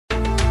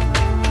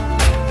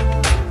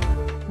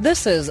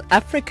This is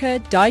Africa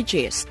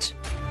Digest.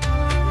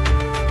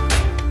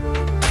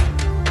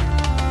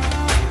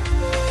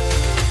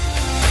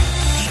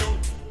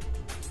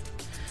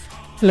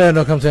 Hello and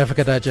welcome to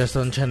Africa Digest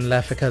on Channel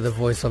Africa, the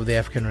voice of the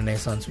African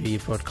Renaissance. We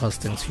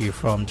broadcasting to you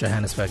from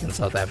Johannesburg in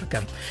South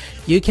Africa.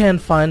 You can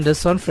find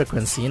us on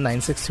frequency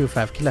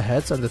 9625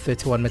 kilohertz on the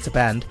 31 meter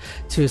band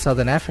to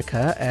Southern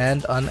Africa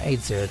and on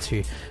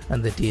 802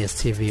 on the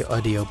DSTV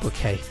audio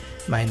bouquet.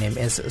 My name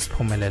is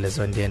Sphumelele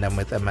Zondi and I'm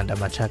with Amanda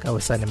Machaka,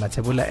 Wisani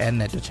Matebula and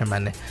Neto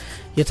Chamane.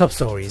 Your top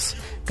stories.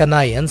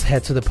 Ghanaians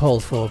head to the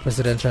polls for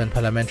presidential and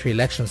parliamentary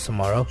elections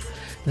tomorrow.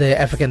 The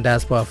African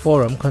Diaspora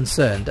Forum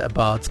concerned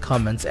about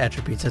comments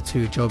attributed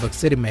to Joburg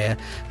City Mayor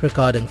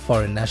regarding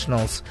foreign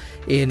nationals.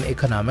 In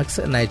economics,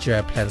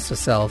 Nigeria plans to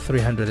sell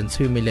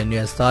 $302 million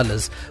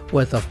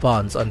worth of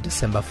bonds on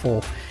December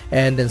 4.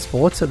 And in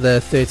sports, the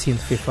 13th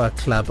FIFA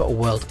Club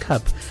World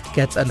Cup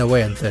gets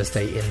underway on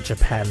Thursday in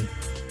Japan.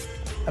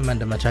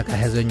 Amanda Machaka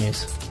has your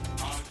news.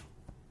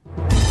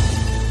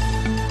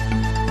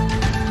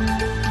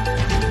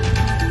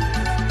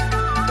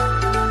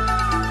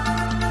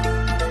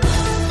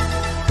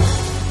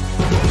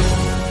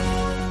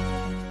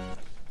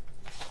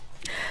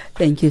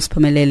 Thank you,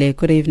 Sphumelele.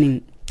 Good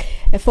evening.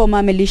 A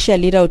former militia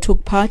leader who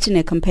took part in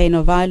a campaign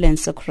of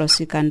violence across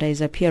Uganda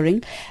is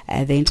appearing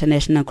at the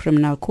International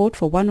Criminal Court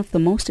for one of the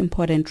most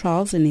important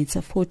trials in its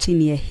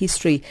 14-year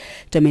history.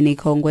 Dominic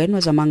Ongwen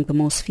was among the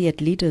most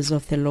feared leaders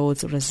of the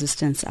Lord's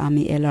Resistance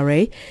Army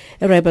LRA,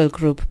 a rebel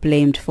group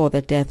blamed for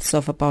the deaths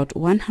of about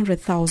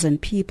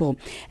 100,000 people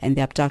and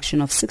the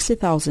abduction of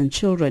 60,000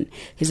 children.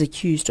 He's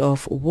accused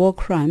of war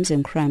crimes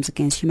and crimes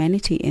against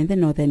humanity in the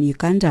northern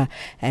Uganda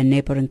and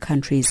neighboring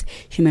countries.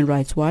 Human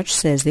Rights Watch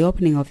says the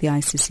opening of the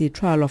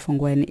ICC trial of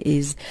Ongwen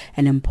is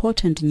an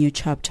important new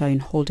chapter in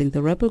holding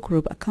the rebel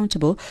group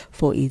accountable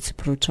for its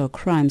brutal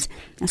crimes.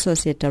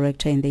 Associate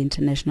Director in the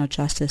International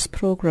Justice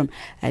Program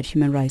at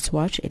Human Rights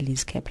Watch,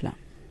 Elise Kepler.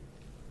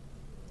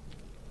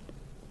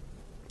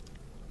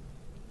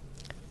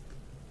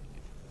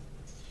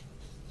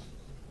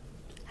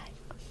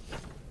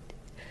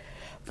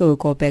 We'll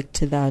go back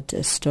to that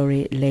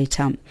story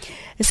later.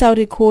 A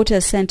Saudi court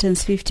has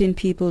sentenced 15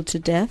 people to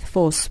death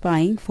for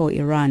spying for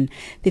Iran.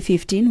 The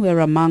 15 were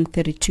among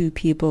 32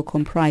 people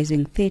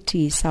comprising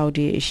 30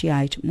 Saudi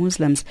Shiite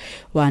Muslims,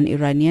 one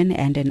Iranian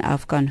and an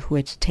Afghan who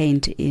were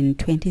detained in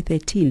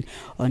 2013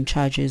 on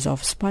charges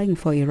of spying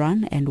for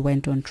Iran and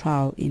went on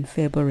trial in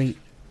February.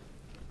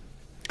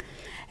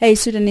 A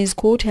Sudanese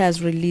court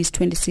has released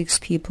 26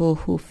 people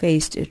who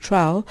faced a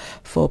trial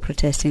for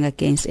protesting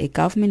against a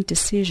government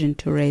decision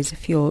to raise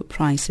fuel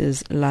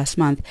prices last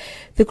month.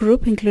 The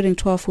group, including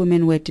 12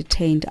 women, were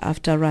detained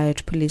after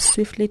riot police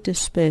swiftly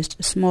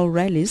dispersed small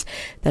rallies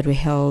that were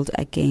held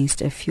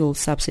against fuel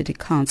subsidy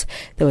cuts.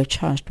 They were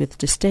charged with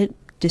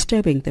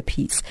disturbing the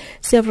peace.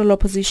 Several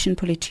opposition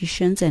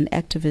politicians and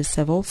activists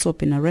have also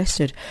been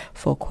arrested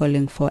for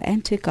calling for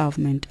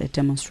anti-government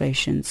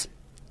demonstrations.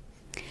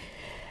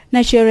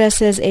 Nigeria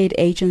says aid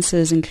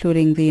agencies,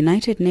 including the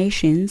United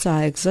Nations,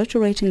 are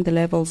exaggerating the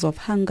levels of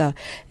hunger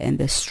in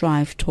the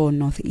strife-torn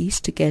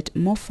northeast to get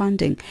more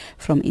funding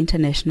from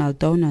international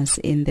donors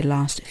in the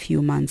last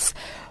few months.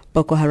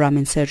 Boko Haram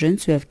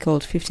insurgents, who have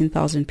killed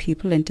 15,000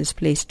 people and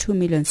displaced 2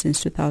 million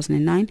since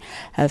 2009,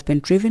 have been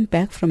driven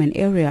back from an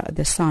area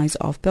the size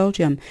of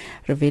Belgium,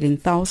 revealing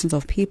thousands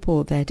of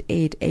people that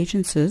aid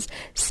agencies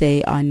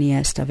say are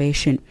near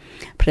starvation.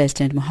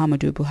 President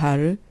Muhammadu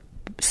Buhari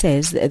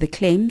says the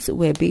claims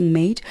were being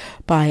made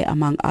by,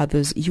 among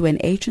others, UN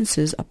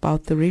agencies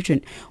about the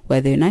region,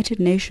 where the United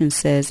Nations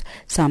says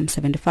some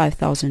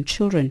 75,000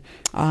 children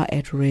are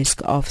at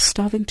risk of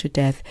starving to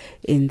death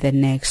in the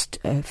next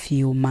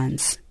few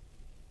months.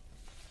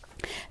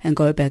 And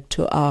go back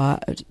to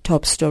our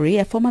top story.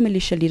 A former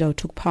militia leader who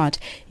took part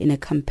in a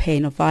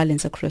campaign of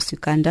violence across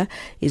Uganda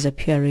is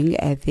appearing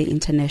at the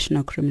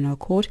International Criminal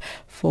Court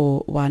for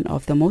one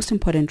of the most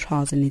important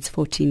trials in its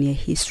 14-year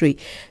history.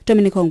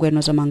 Dominic Ongwen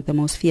was among the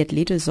most feared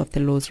leaders of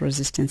the Lord's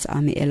Resistance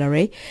Army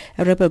LRA,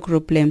 a rebel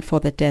group blamed for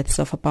the deaths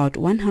of about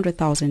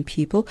 100,000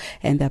 people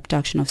and the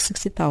abduction of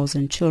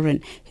 60,000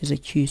 children. He is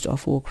accused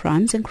of war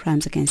crimes and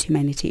crimes against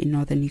humanity in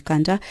northern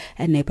Uganda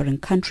and neighboring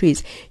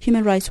countries.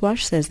 Human Rights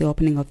Watch says the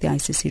opening of the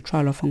ICC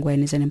trial of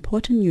Ongwen is an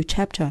important new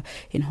chapter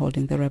in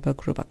holding the rebel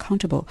group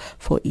accountable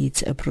for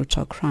its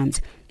brutal crimes.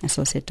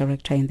 Associate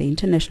Director in the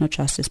International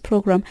Justice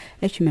Program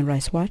at Human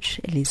Rights Watch,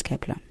 Elise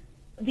Kepler.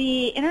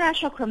 The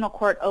International Criminal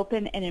Court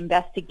opened an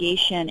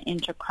investigation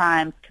into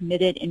crimes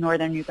committed in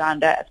northern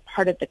Uganda as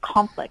part of the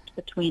conflict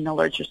between the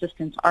Lord's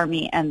Resistance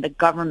Army and the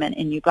government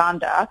in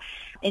Uganda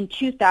in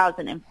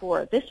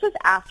 2004. This was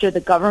after the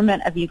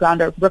government of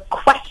Uganda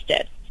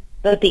requested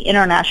that the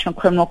International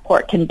Criminal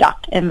Court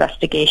conduct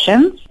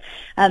investigations.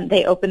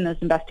 They opened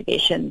those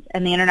investigations,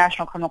 and the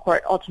International Criminal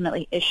Court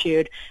ultimately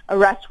issued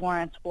arrest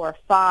warrants for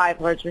 5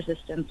 Lord's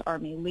Resistance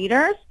Army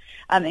leaders,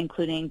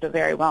 including the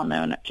very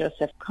well-known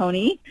Joseph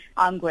Kony,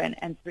 Ongwen,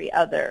 and 3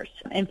 others.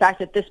 In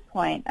fact, at this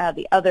point,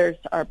 the others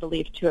are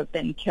believed to have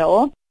been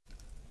killed.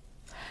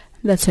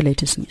 That's the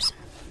latest news.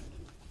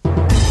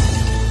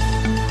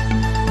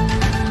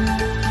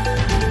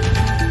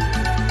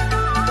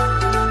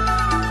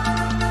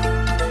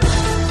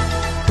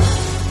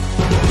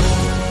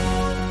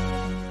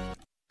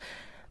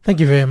 Thank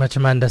you very much,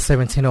 Amanda.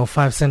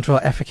 17:05 Central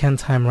African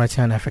Time, right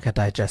here on Africa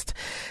Digest.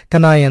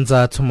 Ghanaians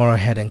are tomorrow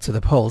heading to the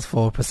polls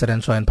for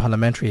presidential and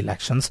parliamentary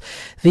elections.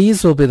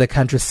 These will be the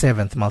country's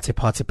 7th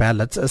multi-party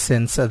ballots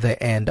since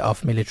the end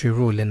of military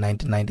rule in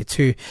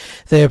 1992.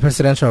 The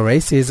presidential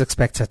race is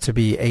expected to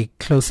be a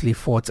closely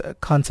fought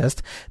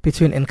contest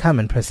between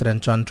incumbent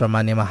President John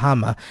Dramani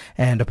Mahama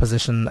and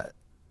opposition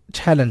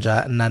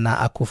challenger Nana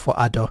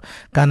Akufo-Addo.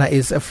 Ghana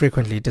is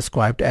frequently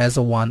described as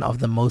one of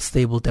the most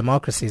stable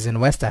democracies in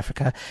West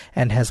Africa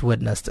and has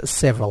witnessed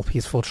several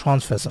peaceful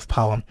transfers of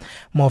power.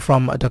 More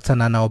from Dr.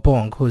 Nana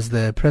Obong, who is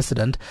the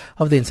president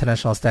of the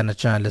International Standard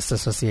Journalists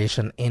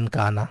Association in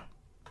Ghana.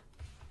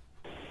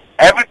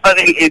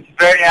 Everybody is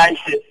very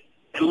anxious.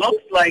 It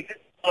looks like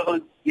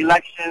those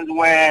elections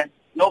where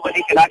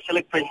nobody can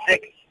actually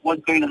predict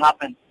what's going to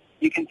happen.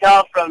 You can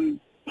tell from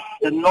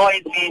the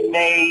noise being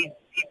made,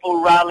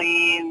 people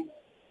rallying,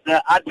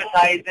 the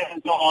advertising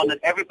and so on, that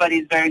everybody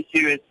is very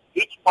serious.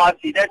 Each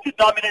party, there are two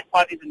dominant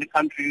parties in the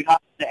country. You have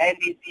the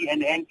NDC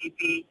and the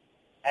NPP,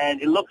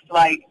 and it looks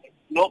like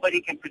nobody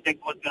can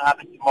predict what's going to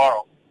happen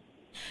tomorrow.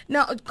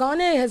 Now,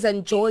 Ghana has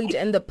enjoyed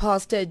in the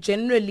past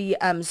generally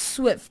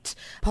swift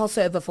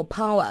passover for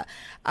power.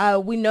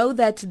 We know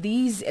that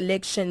these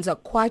elections are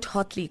quite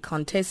hotly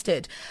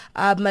contested.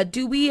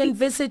 Do we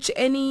envisage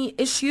any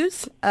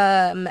issues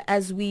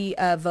as we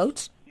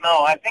vote?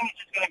 No, I think it's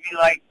just going to be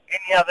like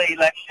any other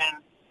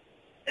election.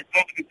 It's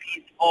going to be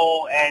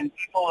peaceful and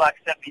people will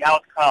accept the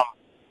outcome.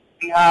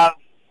 We have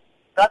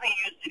gotten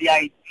used to the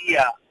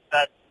idea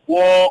that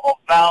war or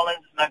violence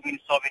is not going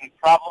to solve any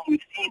problem.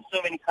 We've seen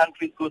so many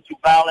countries go through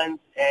violence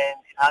and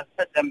it has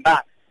set them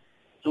back.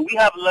 So we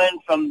have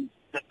learned from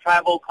the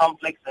tribal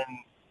conflicts and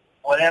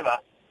whatever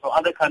from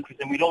other countries,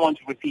 and we don't want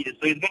to repeat it.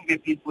 So it's going to be a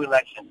peaceful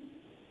election.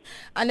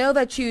 I know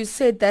that you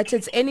said that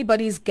it's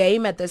anybody's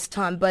game at this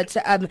time, but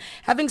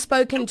having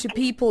spoken to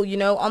people,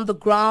 on the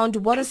ground,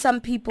 what are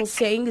some people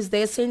saying? Is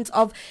there a sense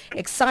of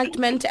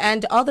excitement,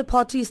 and are the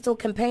parties still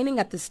campaigning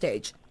at this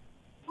stage?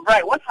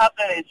 Right. What's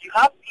happening is you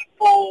have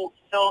people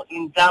still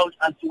in doubt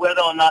as to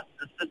whether or not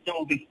the system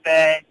will be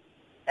fair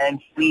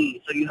and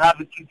free. So you have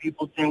a few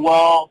people saying,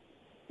 well,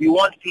 we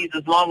want peace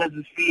as long as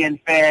it's free and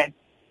fair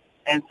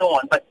and so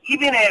on. But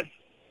even if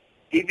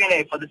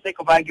for the sake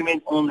of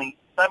argument only,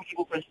 some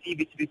people perceive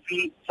it to be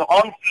free, so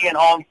unfree and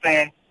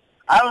unfair,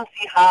 I don't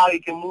see how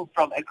you can move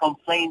from a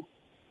complaint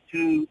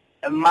to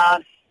a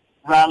mass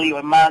rally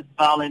or mass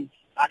violent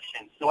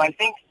action. So I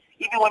think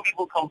even when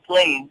people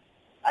complain,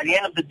 at the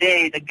end of the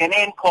day, the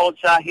Ghanaian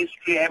culture,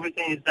 history,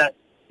 everything is that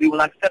we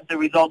will accept the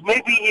result.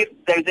 Maybe if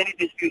there's any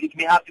dispute, it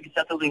may have to be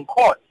settled in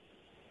court.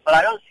 But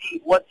I don't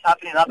see what's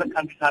happening in other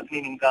countries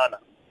happening in Ghana.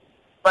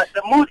 But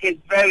the mood is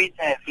very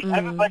tense.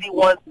 Everybody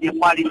wants their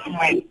party to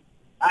win.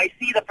 I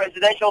see the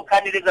presidential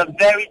candidates are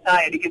very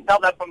tired. You can tell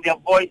that from their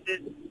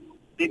voices.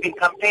 They've been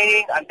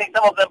campaigning. I think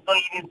some of them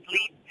don't even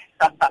sleep.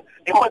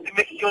 They want to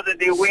make sure that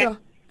they win. Sure.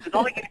 There's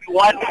only going to be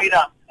one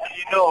winner, as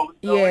you know.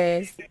 So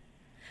yes.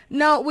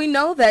 Now, we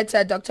know that,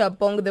 Dr.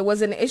 Bong, there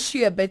was an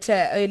issue a bit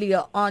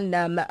earlier on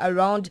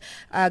around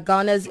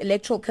Ghana's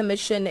Electoral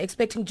Commission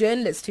expecting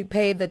journalists to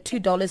pay the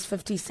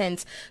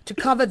 $2.50 to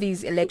cover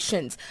these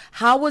elections.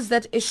 How was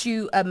that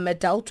issue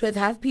dealt with?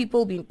 Have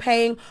people been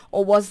paying,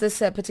 or was this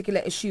particular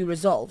issue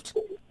resolved?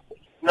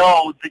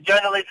 No, the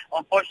journalists,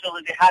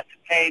 unfortunately, they had to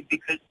pay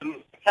because the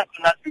matter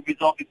could not be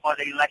resolved before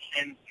the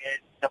election.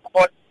 The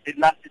court did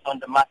not sit on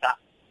the matter.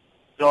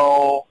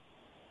 So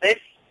this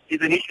is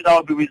an issue that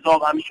will be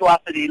resolved, I'm sure,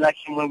 after the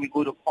election when we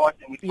go to court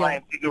and we try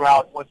and figure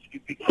out what to do.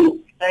 Because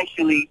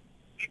essentially,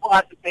 people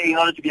have to pay in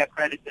order to be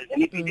accredited.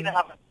 And if you didn't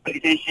have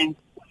accreditation,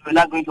 we're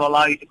not going to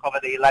allow you to cover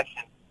the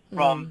election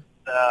from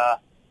the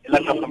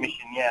Electoral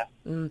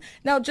Commission,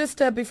 Now, just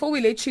before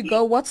we let you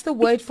go, what's the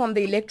word from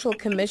the Electoral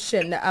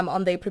Commission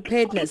on their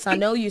preparedness? I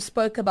know you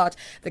spoke about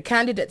the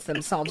candidates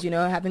themselves,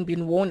 having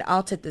been worn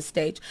out at this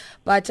stage.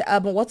 But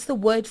what's the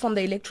word from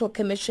the Electoral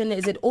Commission?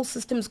 Is it all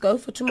systems go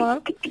for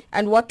tomorrow?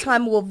 And what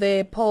time will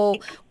the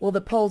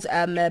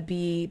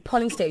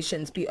polling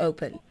stations be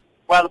open?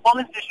 Well, the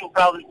polling station will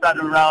probably start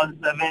around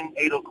 7,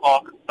 8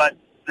 o'clock. But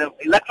the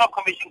Electoral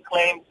Commission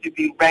claims to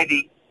be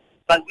ready.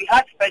 But we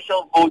had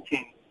special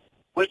voting,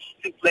 which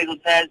took place on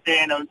Thursday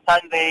and on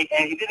Sunday,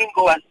 and it didn't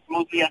go as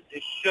smoothly as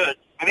it should.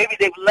 And maybe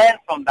they've learned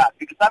from that,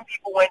 because some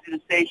people went to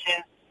the station,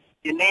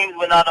 their names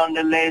were not on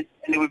the list,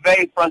 and they were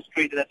very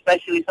frustrated,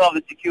 especially some of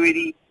the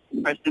security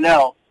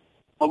personnel.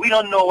 But we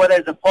don't know whether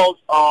it's the fault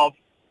of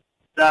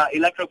the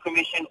Electoral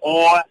Commission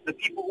or the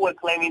people who are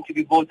claiming to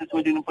be voters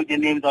who didn't put their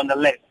names on the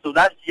list. So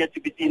that's yet to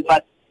be seen.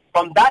 But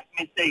from that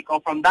mistake or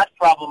from that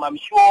problem, I'm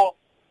sure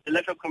the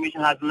Electoral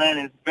Commission has learned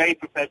and is very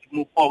prepared to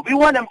move forward. We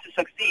want them to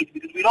succeed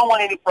because we don't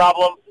want any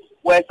problem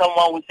where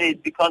someone would say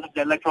it's because of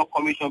the Electoral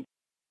Commission.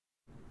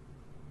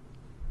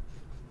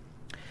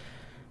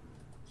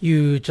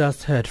 You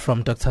just heard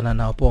from Dr.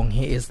 Nana Obong.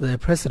 He is the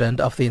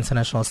president of the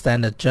International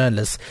Standard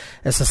Journalists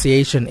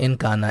Association in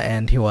Ghana,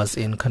 and he was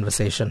in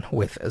conversation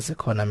with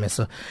Zekona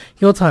Meso.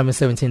 Your time is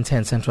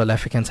 17:10 Central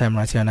African Time,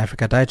 right here on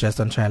Africa Digest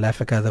on Channel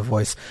Africa, the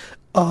voice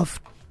of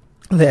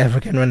the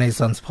African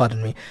Renaissance,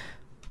 pardon me.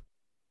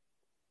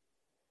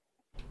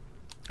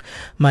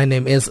 My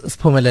name is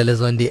Spumelele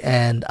Zondi,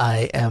 and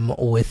I am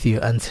with you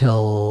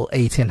until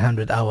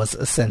 1800 hours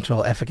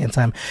Central African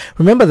Time.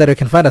 Remember that you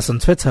can find us on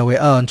Twitter. We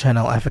are on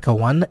Channel Africa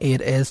 1.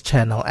 It is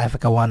Channel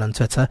Africa 1 on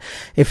Twitter.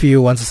 If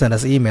you want to send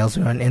us emails,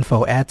 we're on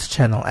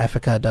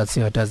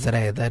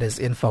info@channelafrica.co.za. That is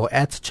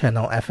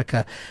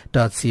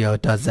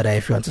info@channelafrica.co.za.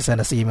 If you want to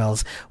send us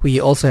emails,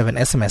 we also have an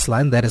SMS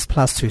line. That is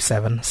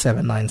 +27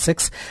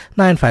 796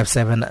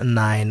 957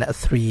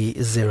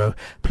 930.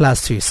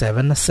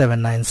 +27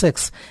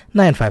 796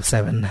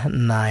 957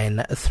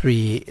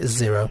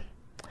 930.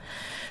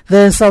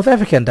 The South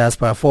African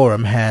Diaspora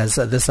Forum has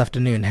this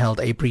afternoon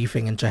held a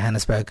briefing in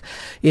Johannesburg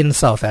in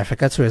South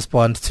Africa to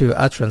respond to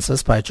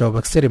utterances by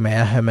Joburg City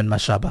Mayor Herman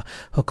Mashaba,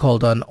 who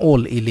called on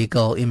all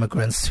illegal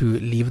immigrants to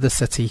leave the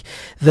city.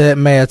 The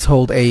mayor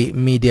told a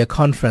media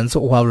conference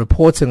while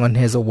reporting on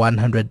his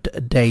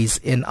 100 days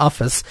in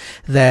office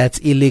that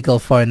illegal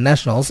foreign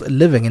nationals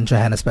living in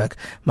Johannesburg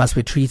must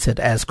be treated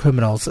as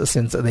criminals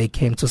since they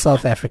came to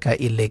South Africa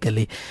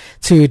illegally.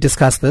 To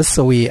discuss this,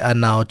 we are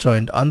now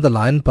joined on the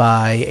line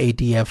by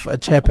ADF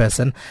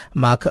Chairperson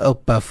Mark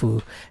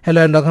Okbafu.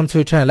 Hello and welcome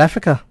to Channel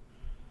Africa.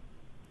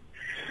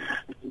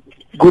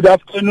 Good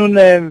afternoon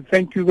and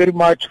thank you very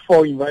much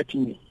for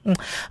inviting me.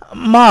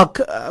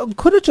 Mark,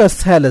 could you just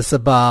tell us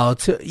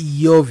about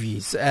your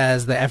views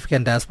as the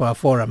African Diaspora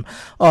Forum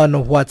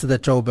on what the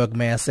Joburg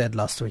Mayor said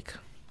last week?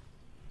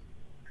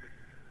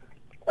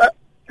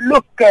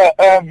 Look,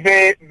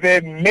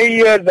 the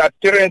mayor's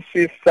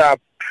utterances are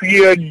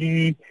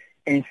purely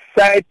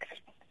inciting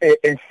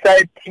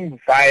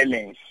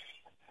violence.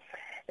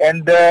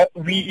 And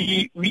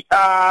we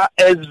are,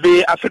 as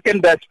the African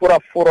Diaspora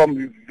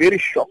Forum, very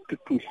shocked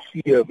to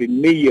hear the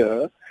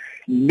mayor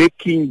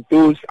making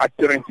those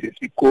utterances,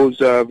 because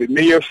the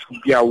mayor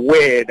should be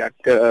aware that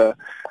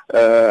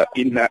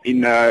in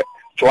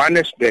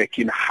Johannesburg,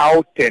 in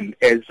Gauteng,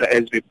 as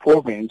the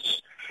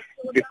province,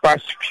 the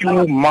past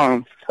few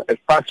months, the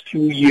past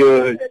few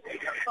years,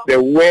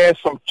 there were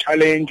some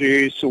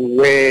challenges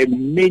where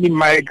many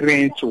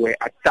migrants were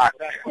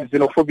attacked,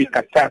 xenophobic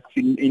attacks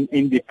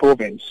in the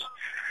province.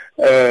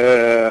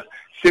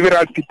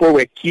 Several people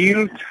were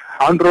killed,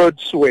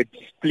 hundreds were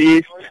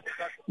displaced,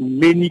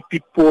 many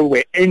people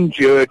were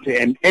injured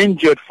and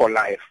injured for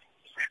life.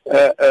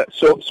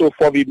 So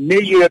for the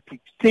mayor to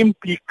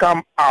simply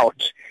come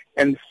out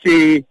and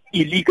say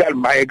illegal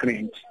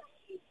migrants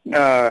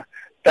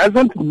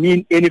doesn't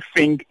mean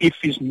anything if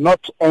it's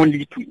not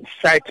only to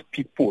incite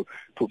people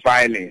to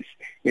violence.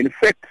 In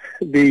fact,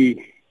 the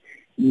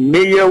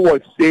mayor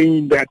was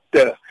saying that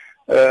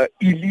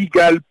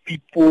illegal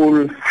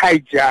people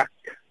hijack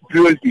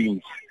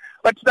buildings.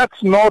 But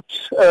that's not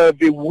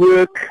the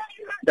work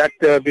that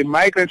the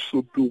migrants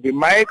should do. The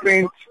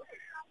migrants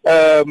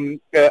are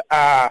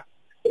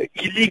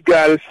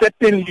illegal,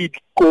 certainly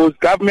because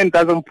government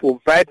doesn't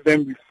provide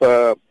them with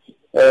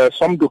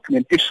some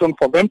documentation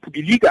for them to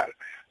be legal.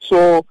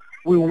 So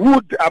we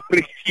would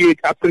appreciate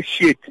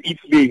if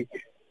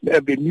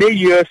the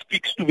mayor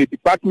speaks to the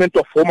Department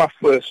of Home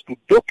Affairs to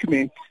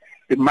document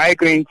the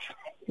migrants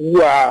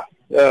who are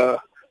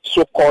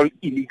so-called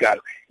illegal,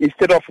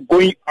 instead of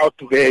going out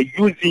there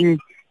using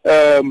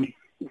the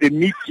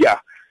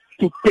media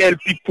to tell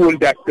people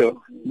that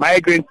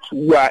migrants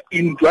who are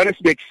in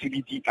Johannesburg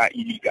CBD are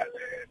illegal.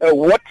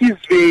 What is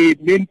the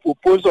main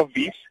purpose of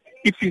this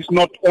if it's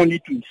not only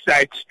to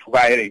incite to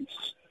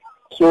violence?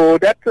 So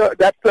that's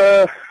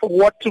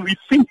what we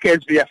think as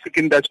the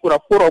African Diaspora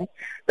Forum,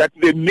 that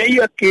the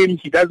mayor came,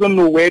 he doesn't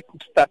know where to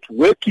start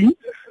working,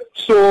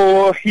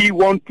 so he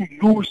wants to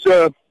use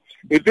a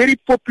very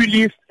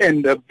populist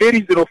and a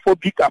very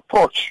xenophobic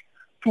approach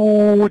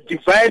to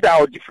divide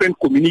our different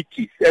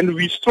communities. And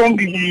we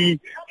strongly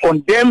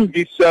condemn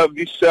these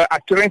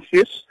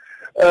utterances.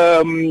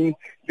 The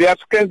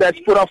African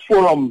Diaspora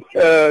Forum,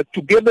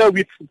 together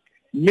with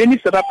many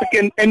South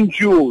African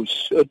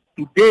NGOs,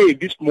 today,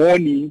 this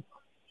morning,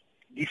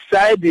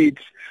 decided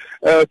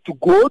to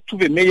go to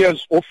the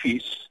mayor's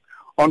office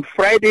on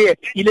Friday at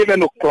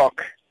 11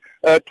 o'clock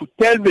to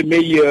tell the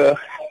mayor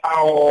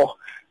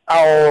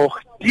our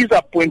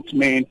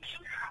disappointment,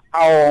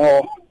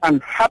 our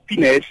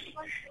unhappiness,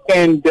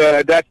 and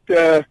that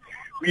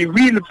we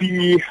will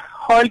be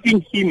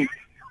holding him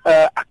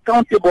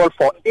accountable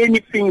for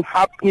anything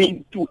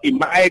happening to a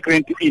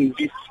migrant in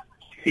this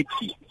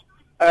city.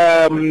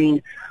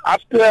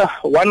 After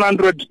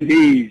 100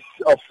 days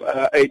of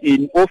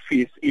in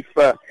office, if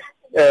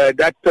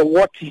that's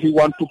what he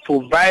wants to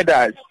provide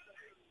us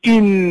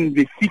in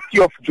the city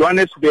of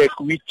Johannesburg,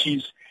 which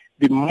is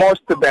the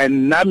most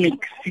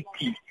dynamic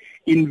city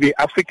in the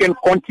African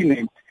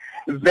continent,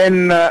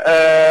 then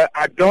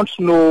I don't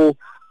know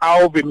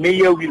how the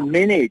mayor will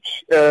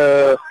manage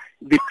the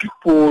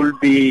people,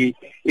 the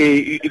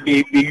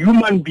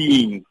human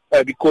being,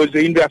 because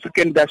in the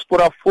African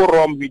Diaspora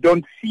Forum we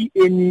don't see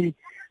any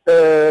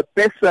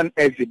person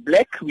as a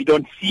black, we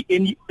don't see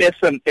any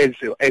person as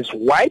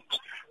white,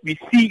 we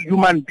see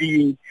human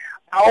being.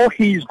 How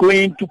he is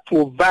going to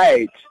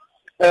provide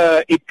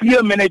a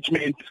clear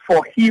management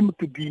for him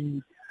to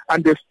be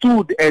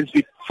understood as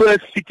the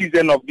first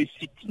citizen of the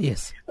city.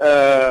 Yes.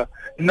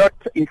 Not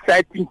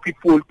inciting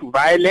people to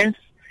violence.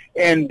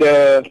 And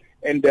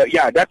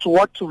that's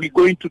what we're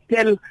going to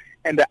tell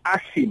and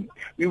ask him.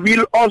 We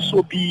will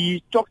also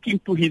be talking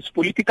to his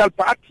political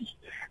party.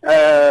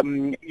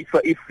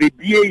 If the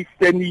DA is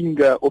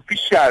sending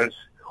officials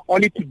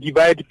only to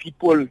divide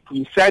people, to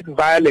incite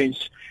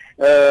violence,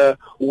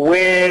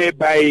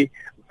 whereby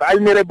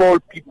vulnerable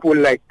people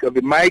like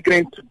the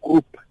migrant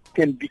group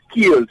can be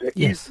killed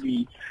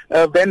easily,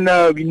 then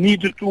we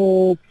need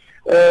to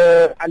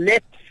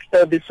alert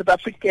the South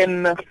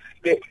African,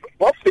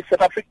 both the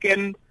South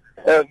African,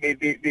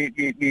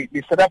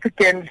 the South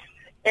Africans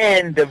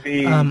and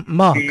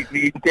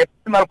the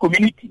international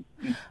community.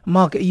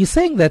 Mark, you're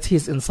saying that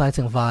he's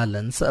inciting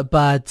violence,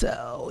 but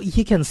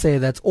he can say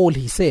that all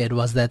he said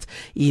was that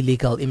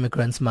illegal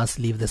immigrants must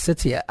leave the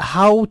city.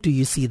 How do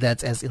you see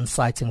that as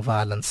inciting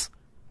violence?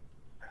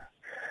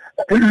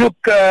 Look,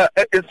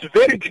 it's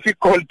very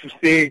difficult to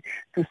say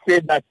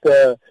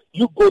that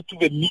you go to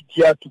the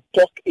media to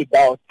talk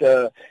about.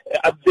 The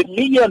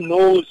media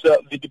knows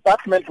the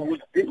department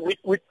which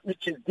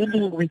is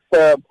dealing with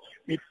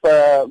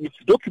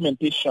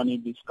documentation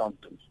in this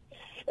country.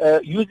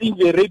 Using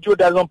the radio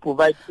doesn't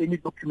provide any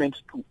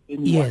documents to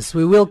anyone. Yes,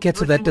 we will get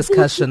to that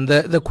discussion.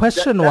 The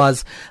question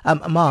was,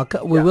 Mark,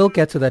 we will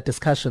get to that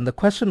discussion. The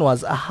question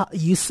was,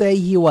 you say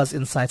he was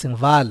inciting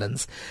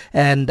violence,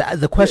 and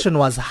the question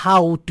was,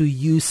 how do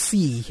you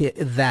see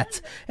that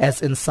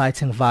as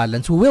inciting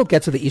violence? We will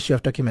get to the issue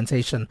of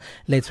documentation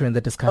later in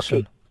the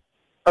discussion.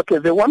 Okay,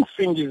 the one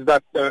thing is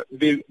that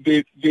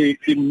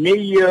the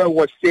mayor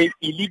was saying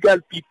illegal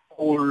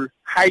people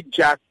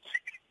hijacked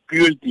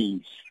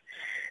buildings.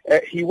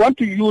 He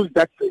wanted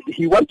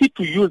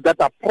to use that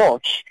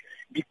approach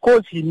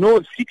because he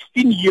knows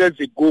 16 years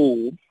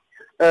ago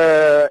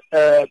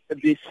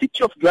the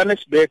city of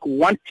Johannesburg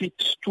wanted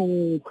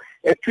to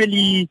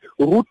actually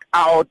root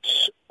out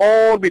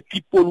all the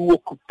people who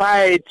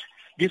occupied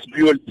these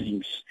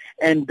buildings,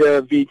 and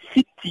the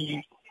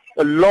city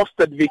lost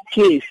the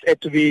case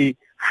at the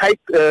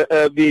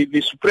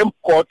the Supreme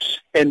Court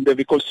and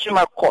the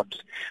Constitutional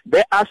Court.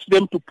 They asked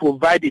them to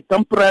provide a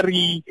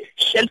temporary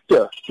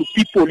shelter to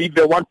people if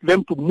they want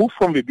them to move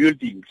from the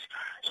buildings.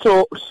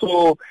 So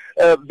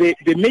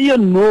the mayor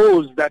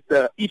knows that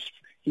if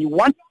he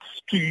wants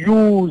to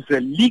use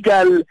the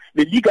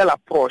legal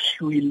approach,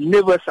 he will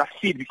never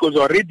succeed because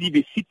already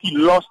the city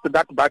lost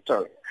that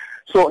battle.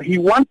 So he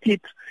wanted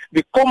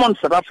the common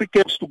South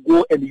Africans to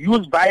go and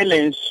use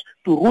violence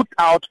to root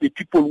out the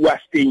people who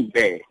are staying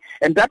there.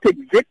 And that's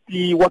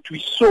exactly what we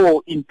saw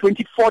in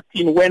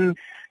 2014 when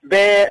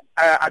there,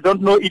 I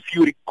don't know if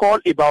you recall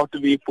about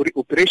the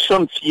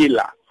Operation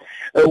Fiela,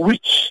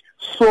 which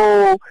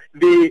saw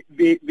the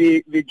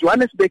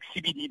Johannesburg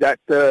CBD that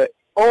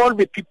all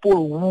the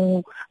people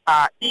who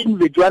are in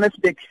the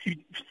Johannesburg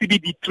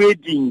CBD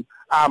trading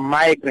are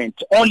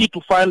migrants, only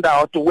to find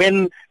out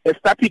when they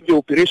started the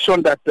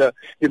operation that the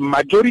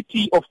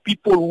majority of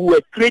people who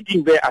were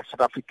trading there are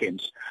South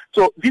Africans.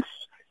 So this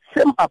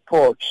same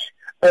approach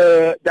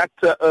that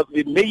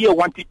the mayor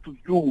wanted to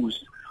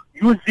use,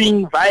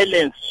 using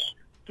violence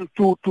to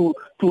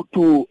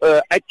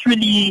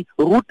actually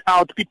root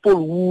out people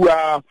who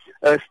are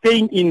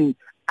staying in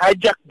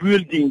hijacked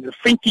buildings,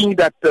 thinking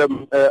that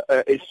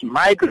it's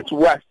migrants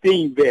who are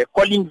staying there,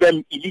 calling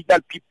them illegal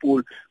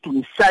people to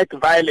incite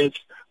violence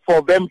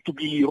for them to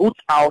be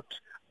rooted out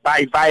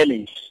by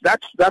violence.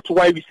 That's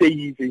why we say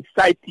he's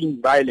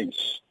inciting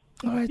violence.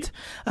 All right.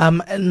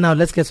 Now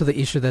let's get to the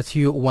issue that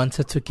you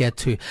wanted to get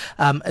to,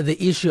 the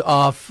issue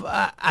of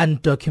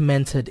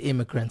undocumented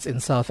immigrants in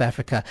South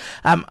Africa.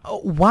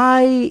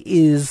 Why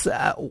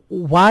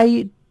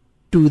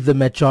do the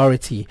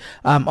majority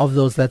of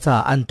those that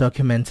are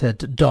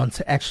undocumented don't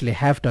actually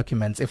have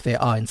documents if they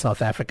are in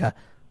South Africa?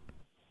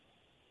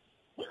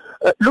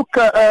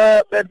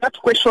 That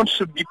question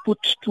should be put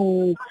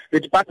to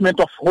the Department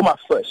of Home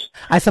Affairs.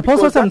 I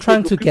suppose what I'm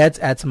trying to get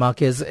at,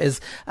 Mark,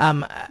 is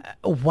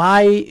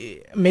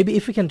why, maybe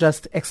if you can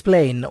just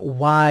explain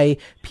why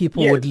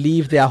people would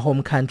leave their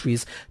home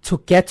countries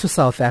to get to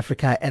South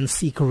Africa and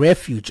seek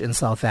refuge in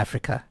South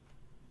Africa.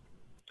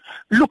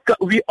 Look,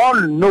 we all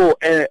know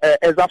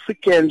as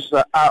Africans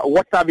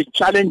what are the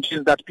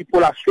challenges that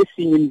people are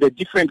facing in the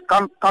different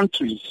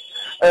countries.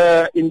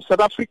 In South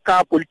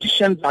Africa,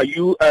 politicians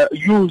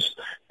use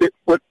this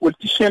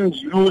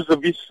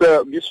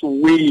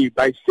way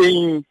by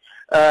saying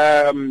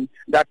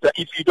that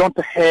if you don't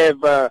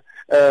have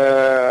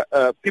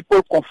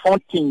people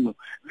confronting,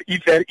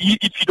 if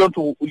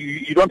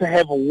you don't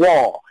have a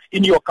war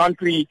in your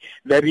country,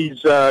 there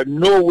is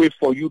no way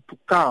for you to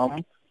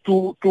come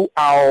to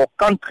our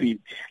country,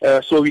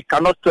 so we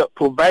cannot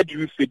provide you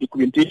with the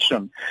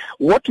documentation.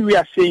 What we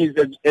are saying is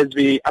that as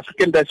the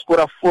African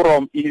Diaspora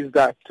Forum is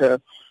that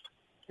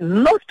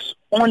not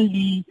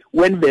only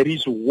when there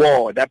is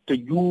war that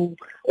you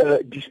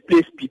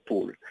displace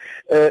people.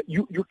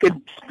 You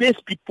can displace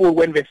people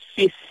when they're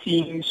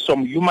facing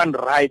some human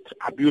rights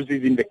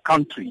abuses in the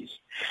countries.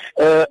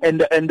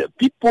 And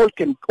people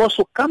can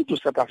also come to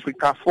South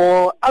Africa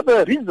for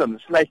other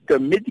reasons, like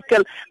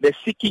they're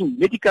seeking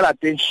medical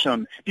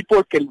attention.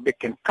 People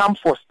can come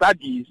for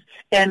studies,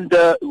 and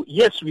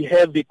yes, we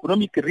have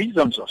economic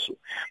reasons also.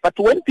 But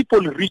when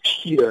people reach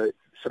here,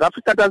 South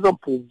Africa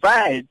doesn't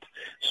provide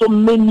so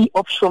many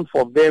options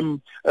for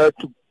them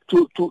to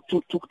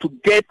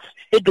get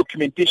a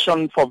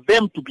documentation for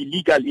them to be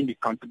legal in the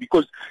country,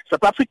 because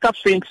South Africa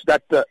thinks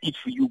that if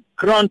you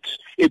grant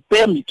a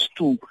permit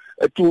to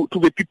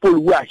the people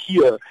who are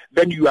here,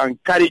 then you are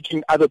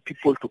encouraging other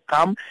people to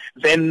come.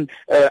 Then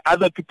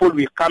other people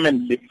will come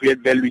and they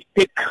will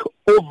take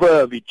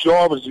over the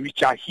jobs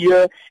which are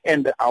here,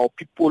 and our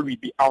people will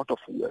be out of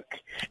work.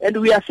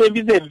 And we are saying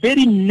this is a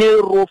very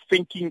narrow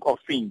thinking of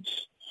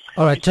things.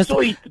 All right, we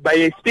saw it by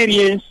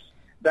experience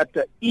that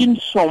in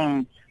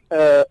some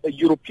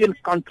European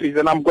countries,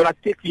 and I'm going to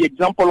take the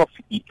example of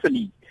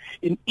Italy.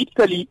 In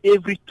Italy,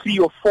 every 3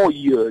 or 4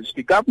 years,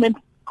 the government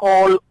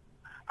call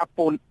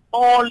upon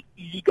all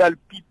illegal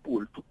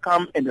people to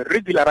come and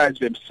regularize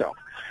themselves.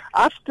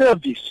 After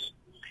this,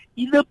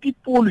 either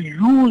people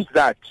use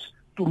that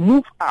to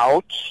move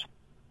out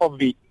of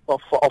the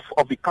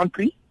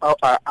country,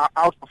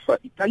 out of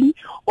Italy,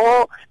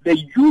 or they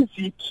use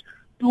it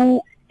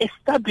to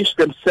establish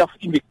themselves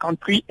in the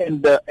country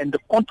and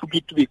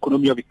contribute to the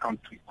economy of the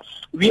country.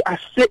 We are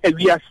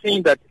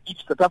saying that if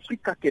South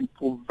Africa can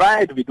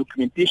provide the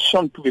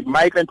documentation to the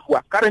migrants who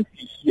are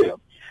currently here,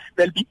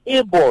 they'll be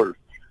able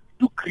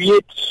to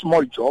create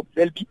small jobs,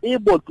 they'll be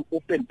able to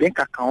open bank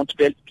accounts,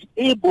 they'll be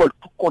able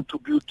to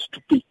contribute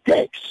to pay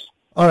tax.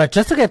 All right,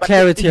 just to get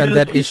clarity on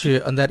that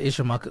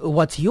issue, Mark,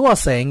 what you are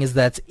saying is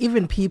that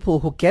even people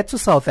who get to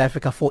South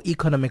Africa for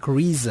economic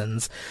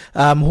reasons,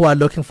 who are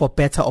looking for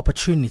better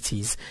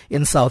opportunities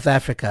in South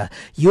Africa,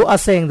 you are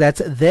saying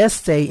that their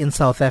stay in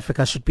South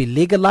Africa should be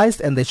legalized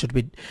and they should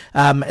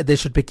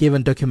be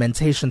given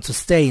documentation to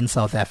stay in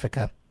South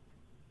Africa.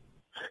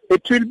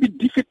 It will be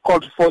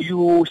difficult for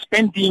you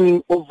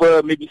spending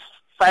over maybe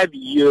 5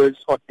 years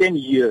or 10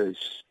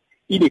 years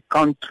in a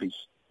country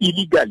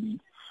illegally,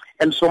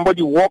 and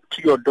somebody walk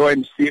to your door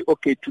and say,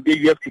 okay, today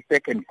you have to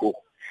pack and go.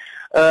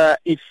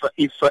 If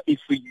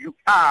you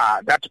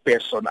are that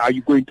person, are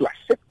you going to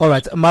accept? All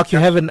right, Mark, you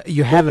haven't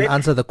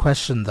answered the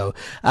question though.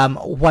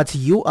 What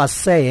you are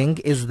saying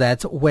is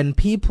that when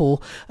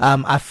people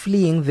are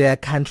fleeing their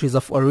countries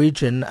of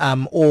origin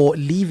or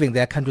leaving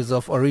their countries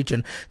of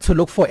origin to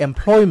look for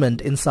employment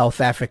in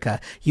South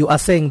Africa, you are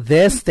saying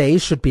their stay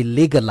should be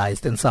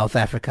legalized in South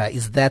Africa.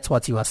 Is that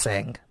what you are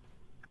saying?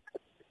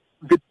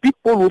 The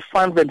people who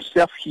find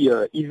themselves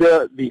here,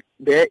 either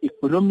they're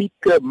economic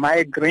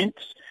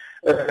migrants,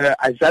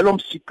 asylum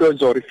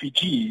seekers or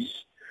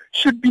refugees,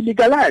 should be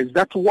legalized.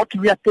 That's what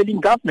we are telling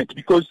government,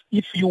 because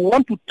if you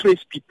want to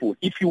trace people,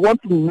 if you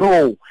want to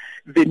know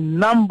the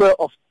number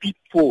of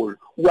people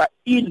who are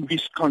in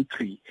this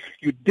country,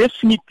 you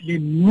definitely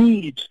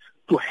need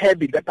to have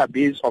a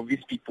database of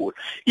these people.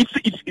 You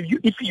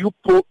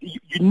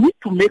need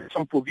to make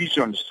some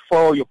provisions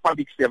for your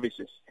public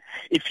services.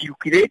 If you're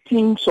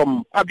creating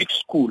some public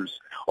schools,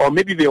 or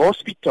maybe the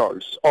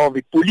hospitals or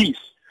the police,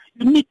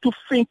 you need to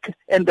think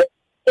and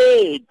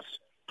aid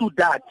to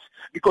that,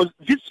 because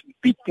these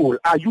people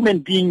are human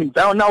beings.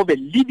 Now they're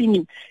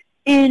living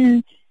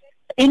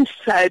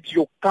inside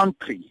your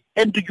country,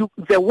 and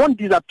they won't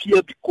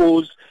disappear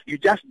because you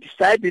just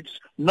decided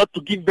not to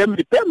give them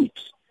the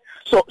permits.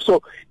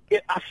 So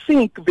I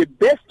think the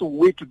best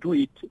way to do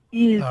it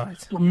is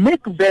to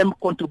make them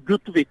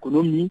contribute to the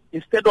economy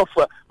instead of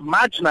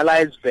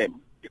marginalize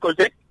them, because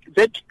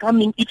they're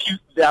becoming, if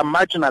they are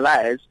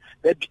marginalized,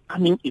 they're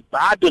becoming a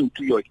burden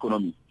to your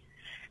economy.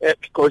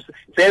 Because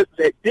they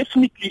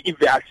definitely, if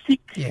they are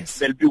sick, yes,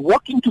 they'll be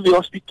walking to the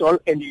hospital,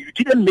 and you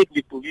didn't make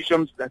the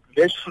provisions that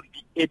they should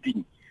be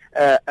aiding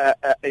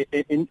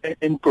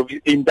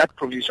in that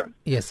provision.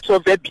 Yes. So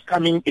they're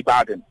becoming a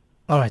burden.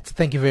 All right.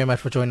 Thank you very much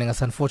for joining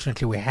us.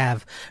 Unfortunately, we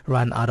have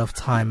run out of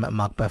time,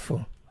 Mark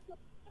Bafu.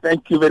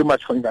 Thank you very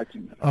much for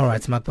inviting me. All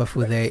right, Mark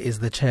Bafu there is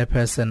the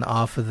chairperson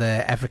of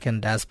the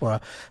African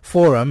Diaspora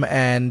Forum,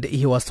 and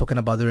he was talking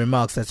about the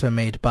remarks that were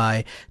made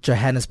by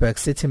Joburg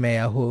City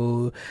Mayor,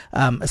 who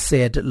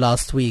said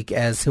last week,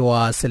 as he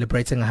was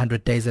celebrating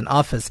 100 days in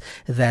office,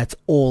 that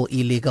all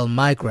illegal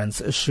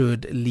migrants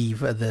should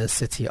leave the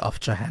city of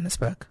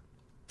Johannesburg.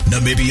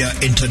 Namibia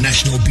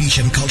International Beach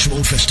and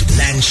Cultural Festival,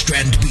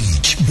 Langstrand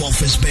Beach,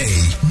 Walvis Bay,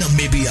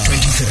 Namibia,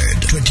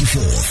 23rd,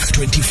 24th,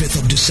 25th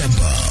of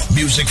December.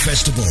 Music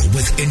Festival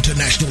with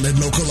international and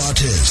local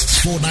artists.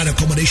 4-night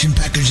accommodation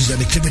packages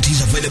and activities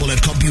available at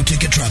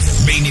CompuTicket Travel.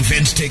 Main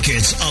events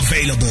tickets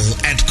available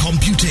at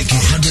CompuTicket.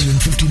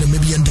 $150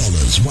 Namibian,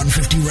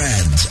 150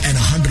 rands, and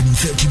 130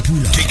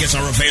 pula. Tickets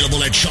are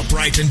available at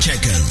ShopRite and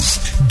Checkers.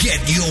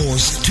 Get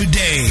yours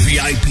today.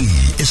 VIP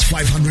is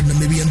 $500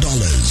 Namibian,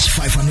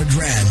 500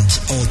 rands, pounds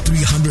or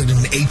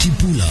 380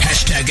 pula.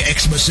 Hashtag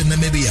Xmas in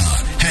Namibia.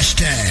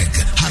 Hashtag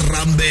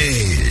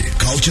Harambe.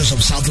 Cultures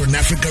of Southern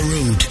Africa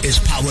Route is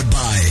powered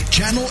by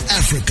Channel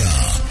Africa.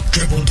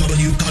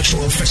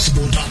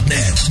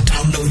 www.culturalfestival.net.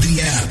 Download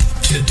the app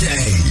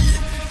today.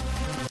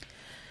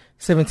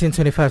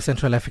 17:25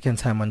 Central African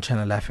Time on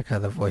Channel Africa,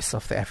 the voice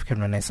of the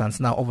African Renaissance.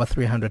 Now over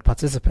 300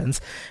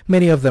 participants,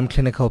 many of them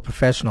clinical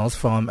professionals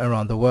from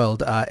around the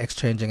world, are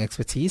exchanging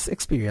expertise,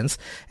 experience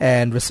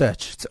and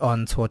research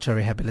on torture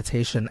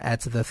rehabilitation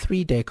at the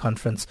 3-day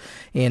conference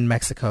in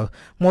Mexico.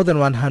 More than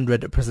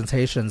 100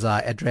 presentations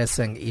are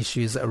addressing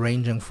issues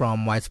ranging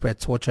from widespread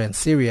torture in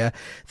Syria,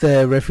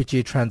 the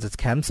refugee transit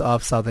camps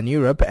of Southern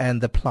Europe and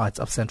the plight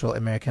of Central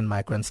American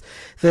migrants.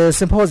 The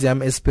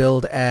symposium is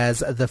billed as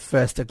the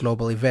first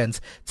global event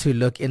to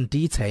look in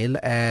detail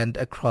and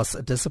across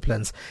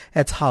disciplines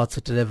at how to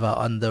deliver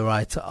on the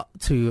right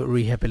to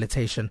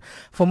rehabilitation.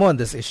 For more on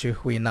this issue,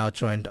 we are now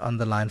joined on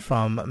the line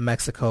from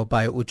Mexico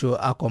by Uju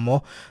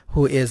Akomo,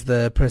 who is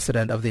the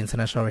president of the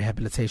International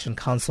Rehabilitation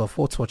Council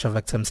for Torture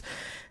Victims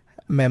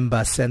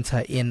Member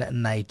Center in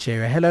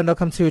Nigeria. Hello and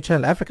welcome to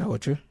Channel Africa,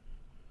 Uju.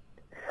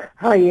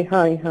 Hi,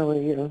 how are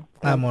you?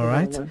 I'm all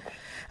right.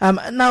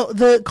 Now,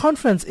 the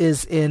conference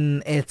is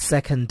in its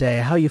second day.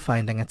 How are you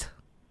finding it?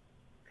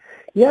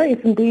 Yeah,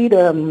 it's indeed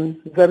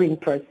very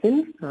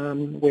impressive.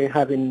 We're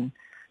having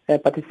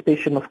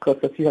participation, of course,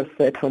 as you have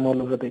said, from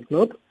all over the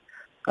globe.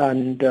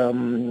 And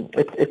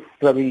it's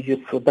very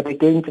useful. But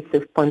again, just a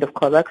point of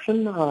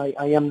correction, I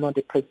am not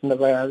the president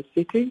of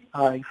IRCT.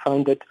 I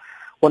founded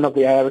one of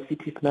the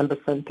IRCT's member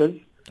centers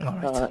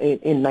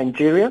in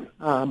Nigeria,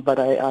 but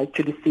I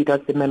actually sit as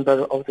a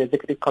member of the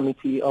executive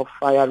committee of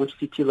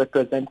IRCT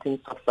representing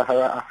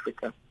Sub-Sahara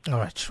Africa. All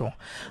right, sure.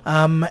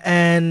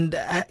 And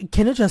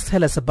can you just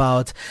tell us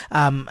about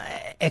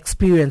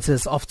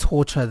experiences of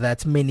torture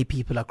that many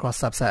people across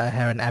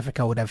Sub-Saharan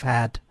Africa would have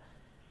had?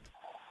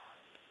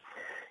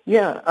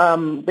 Yeah,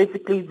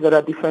 basically there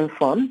are different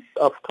forms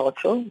of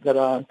torture. There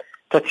are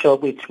torture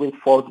which will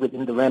fall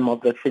within the realm of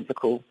the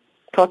physical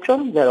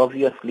torture. There are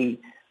obviously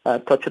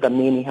torture that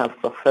many have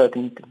suffered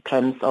in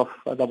terms of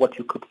what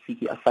you could see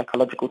as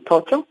psychological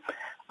torture.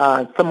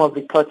 Some of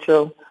the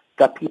torture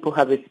that people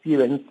have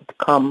experienced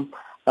come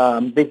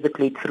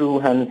basically through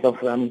hands of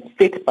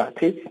state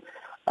parties.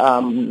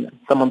 Some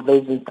of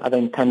those are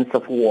in terms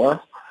of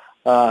war,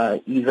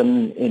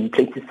 even in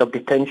places of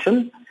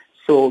detention.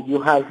 So you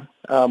have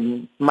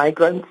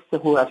migrants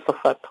who have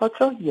suffered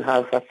torture. You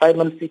have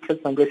asylum seekers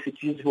and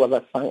refugees who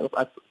have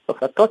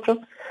suffered torture.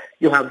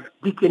 You have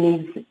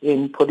detainees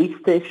in police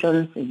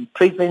stations, in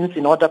prisons,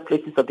 in other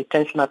places of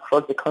detention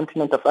across the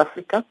continent of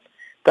Africa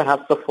that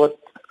have suffered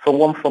from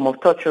one form of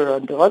torture or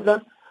the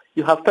other.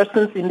 You have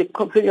persons in the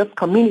various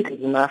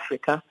communities in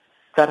Africa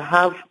that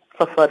have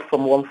suffered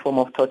from one form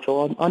of torture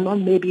or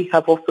maybe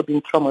have also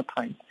been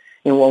traumatized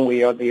in one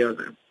way or the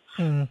other.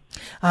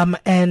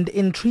 And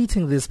in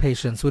treating these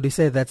patients, would you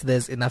say that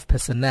there's enough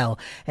personnel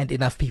and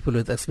enough people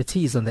with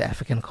expertise on the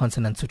African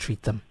continent to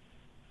treat them?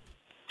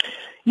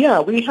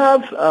 Yeah, we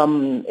have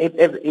an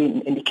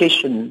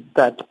indication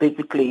that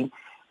basically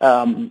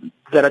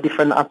there are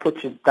different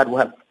approaches that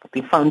have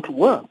been found to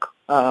work.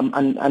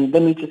 And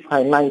let me just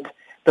highlight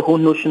the whole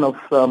notion of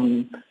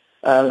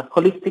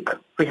holistic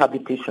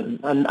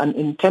rehabilitation. And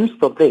in terms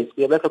of this,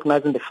 we are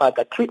recognizing the fact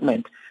that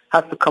treatment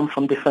has to come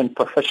from different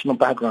professional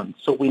backgrounds.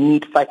 So we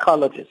need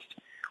psychologists,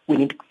 we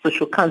need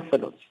social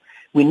counselors,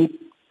 we need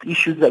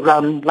issues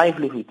around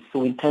livelihoods.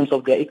 So in terms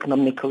of their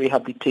economic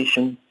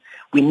rehabilitation,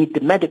 we need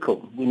the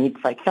medical, we need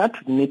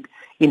psychiatry, we need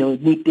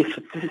the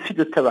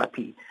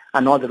physiotherapy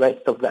and all the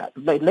rest of that.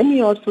 But let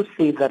me also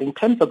say that in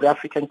terms of the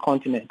African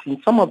continent,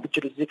 in some of the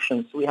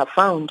jurisdictions, we have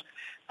found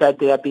that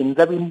there have been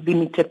very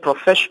limited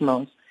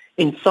professionals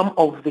in some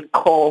of the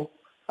core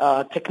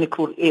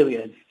technical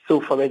areas. So,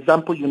 for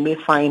example, you may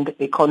find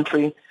a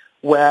country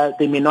where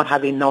they may not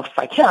have enough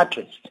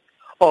psychiatrists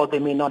or they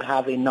may not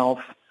have enough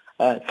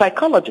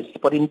psychologists.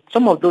 But in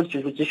some of those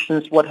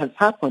jurisdictions, what has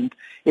happened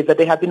is that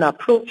there have been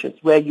approaches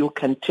where you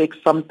can take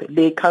some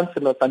lay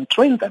counselors and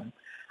train them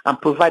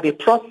and provide a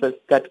process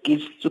that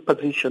gives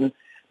supervision,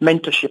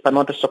 mentorship, and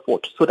other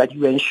support so that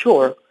you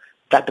ensure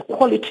that the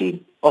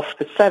quality of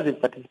the service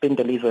that is being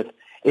delivered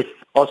is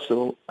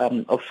also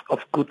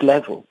of good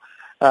level.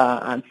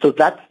 And so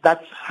that's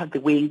the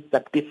way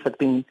that this has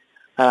been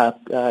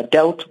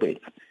dealt with.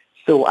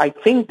 So I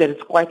think there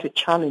is quite a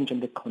challenge in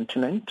the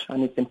continent,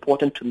 and it's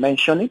important to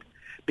mention it,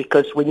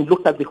 because when you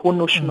look at the whole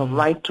notion of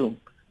right to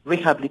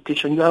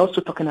rehabilitation, you are also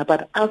talking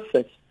about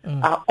access.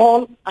 Are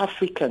all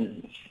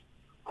Africans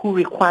who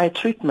require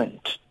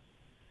treatment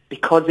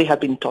because they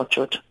have been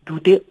tortured, do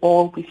they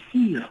all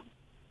receive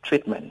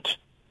treatment?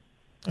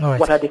 All right.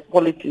 What are the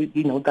quality,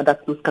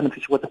 that's those kind of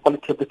issues, what the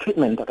quality of the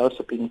treatment that are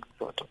also being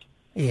sorted.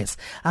 Yes.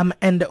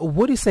 And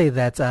would you say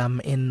that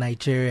in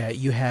Nigeria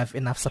you have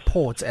enough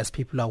support as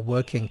people are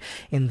working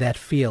in that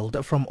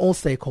field from all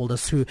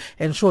stakeholders to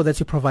ensure that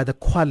you provide the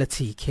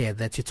quality care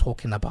that you're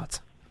talking about?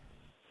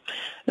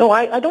 No,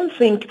 I don't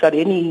think that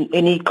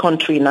any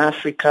country in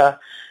Africa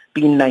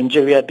be in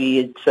Nigeria, be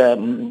it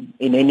in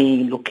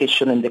any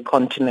location in the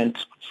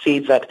continent, say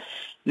that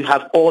you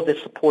have all the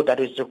support that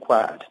is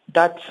required.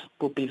 That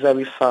would be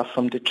very far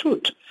from the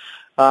truth.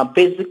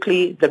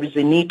 Basically, there is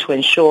a need to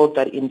ensure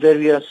that in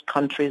various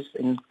countries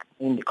in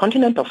the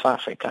continent of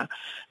Africa,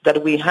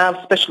 that we have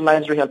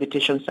specialized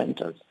rehabilitation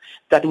centers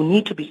that will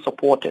need to be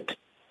supported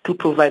to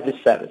provide the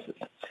services.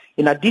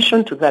 In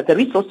addition to that, there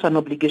is also an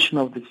obligation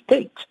of the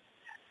state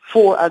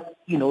for us,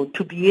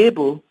 to be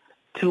able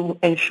to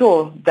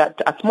ensure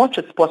that as much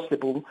as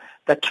possible,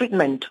 the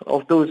treatment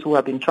of those who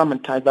have been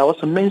traumatized are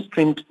also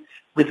mainstreamed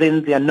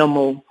within their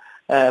normal,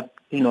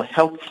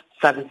 health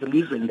service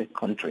delivery in the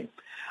country.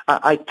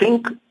 I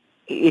think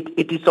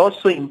it is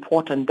also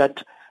important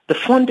that the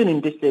funding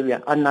in this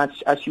area, and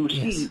as you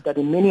see that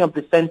in many of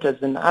the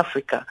centers in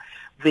Africa,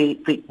 they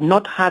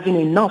not having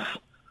enough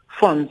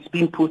funds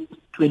being put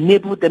to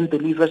enable them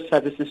deliver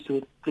services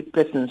to the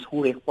persons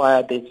who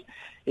require this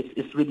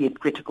is really a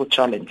critical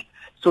challenge.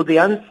 So the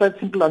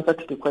simple answer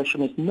to the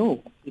question is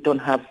no, we don't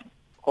have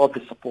all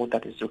the support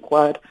that is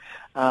required.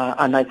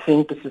 And I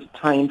think this is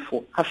time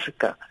for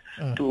Africa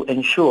to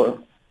ensure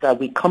that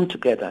we come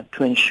together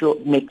to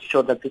make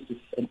sure that this is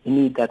a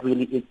need that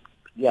really is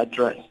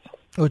addressed.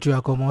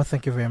 Uju Agomo,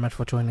 thank you very much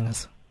for joining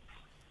us.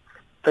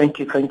 Thank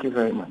you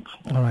very much.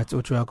 All right,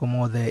 Uju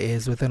Agomo there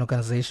is with an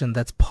organization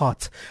that's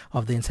part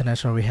of the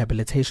International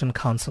Rehabilitation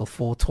Council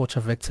for Torture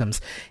Victims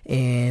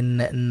in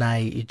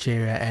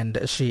Nigeria, and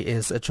she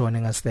is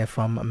joining us there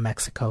from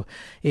Mexico.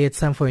 It's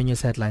time for your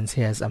news headlines.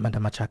 Here's Amanda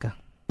Machaka.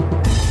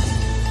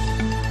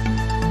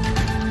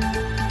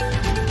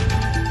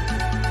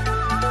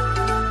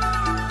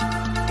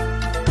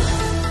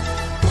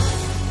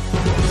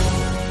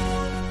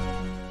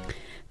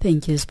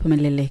 Thank you,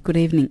 Spumelele. Good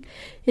evening.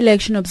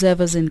 Election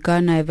observers in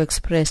Ghana have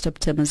expressed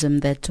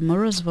optimism that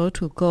tomorrow's vote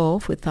will go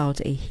off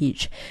without a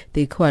hitch.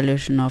 The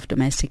Coalition of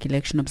Domestic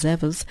Election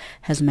Observers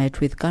has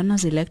met with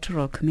Ghana's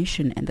Electoral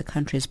Commission and the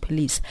country's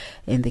police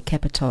in the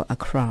capital,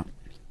 Accra.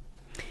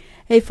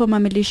 A former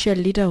militia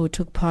leader who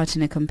took part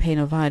in a campaign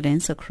of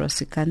violence across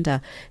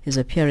Uganda is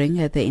appearing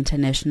at the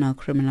International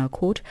Criminal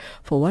Court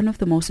for one of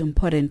the most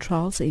important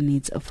trials in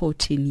its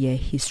 14-year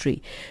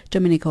history.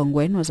 Dominic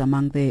Ongwen was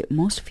among the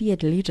most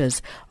feared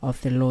leaders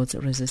of the Lord's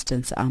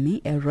Resistance Army,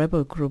 a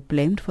rebel group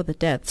blamed for the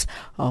deaths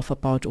of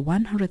about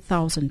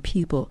 100,000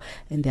 people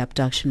and the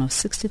abduction of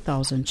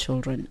 60,000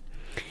 children.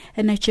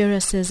 And Nigeria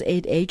says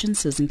aid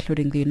agencies,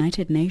 including the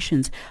United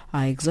Nations,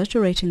 are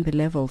exaggerating the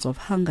levels of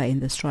hunger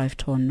in the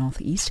strife-torn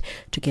northeast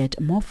to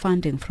get more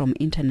funding from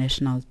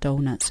international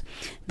donors.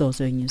 Those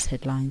are news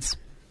headlines.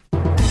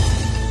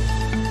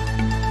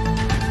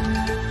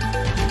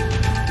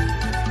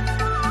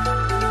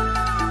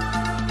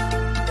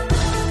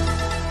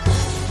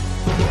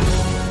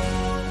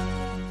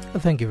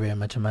 Thank you very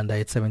much, Amanda.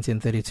 It's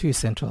 17:32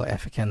 Central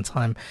African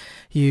Time.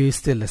 You're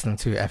still listening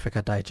to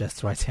Africa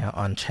Digest right here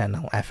on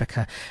Channel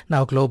Africa.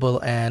 Now, global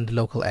and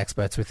local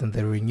experts within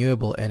the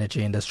renewable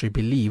energy industry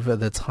believe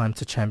the time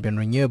to champion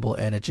renewable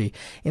energy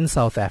in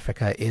South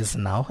Africa is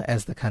now,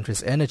 as the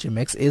country's energy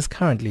mix is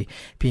currently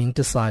being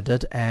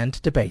decided and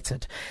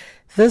debated.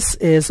 This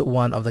is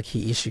one of the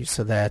key issues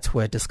that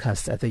were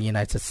discussed at the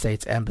United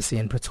States Embassy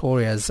in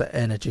Pretoria's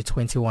Energy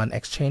 21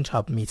 Exchange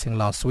Hub meeting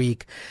last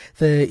week.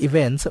 The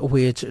event,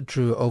 which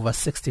drew over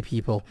 60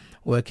 people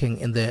working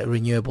in the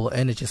renewable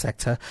energy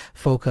sector,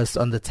 focused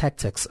on the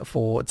tactics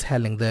for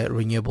telling the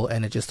renewable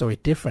energy story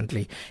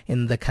differently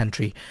in the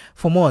country.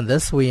 For more on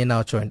this, we are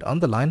now joined on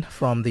the line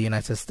from the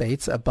United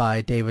States by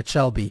David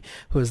Shelby,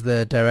 who is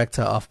the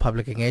Director of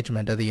Public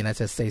Engagement at the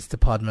United States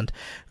Department.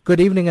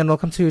 Good evening and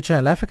welcome to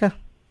Channel Africa.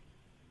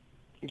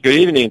 Good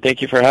evening.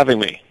 Thank you for having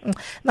me.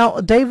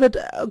 Now, David,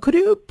 could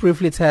you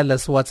briefly tell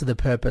us what the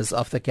purpose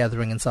of the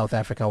gathering in South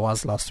Africa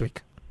was last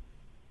week?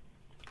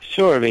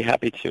 Sure, I'd be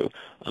happy to.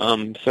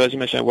 So as you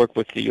mentioned, I work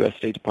with the U.S.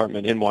 State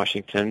Department in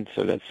Washington,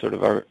 so that's sort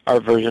of our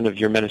version of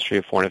your Ministry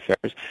of Foreign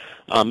Affairs.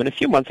 And a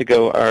few months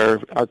ago,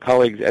 our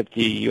colleagues at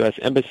the U.S.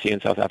 Embassy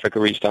in South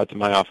Africa reached out to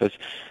my office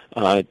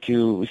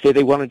to say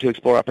they wanted to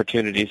explore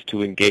opportunities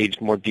to engage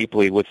more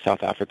deeply with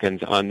South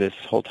Africans on this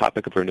whole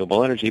topic of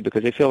renewable energy,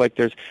 because they feel like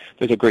there's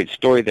a great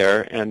story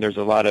there, and there's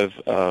a lot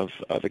of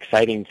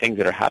exciting things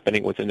that are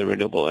happening within the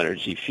renewable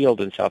energy field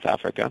in South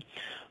Africa.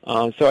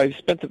 So I've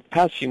spent the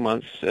past few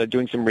months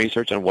doing some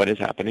research on what is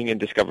happening and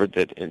discovered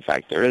that, in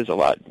fact, there is a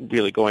lot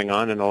really going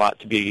on and a lot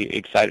to be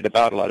excited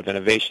about, a lot of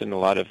innovation, a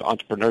lot of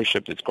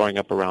entrepreneurship that's growing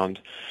up around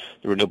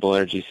the renewable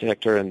energy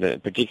sector, and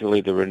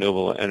particularly the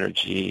renewable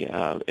energy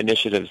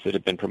initiatives that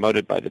have been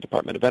promoted by the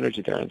Department of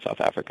Energy there in South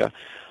Africa.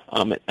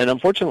 And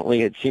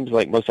unfortunately, it seems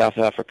like most South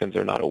Africans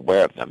are not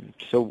aware of them.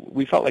 So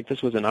we felt like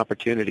this was an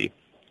opportunity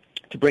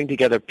to bring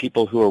together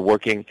people who are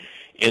working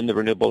in the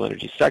renewable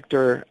energy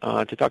sector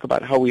to talk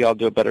about how we all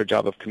do a better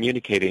job of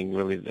communicating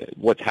really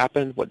what's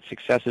happened, what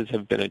successes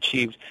have been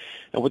achieved,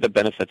 and what the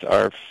benefits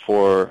are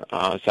for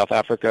South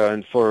Africa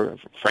and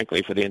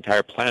frankly, for the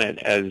entire planet,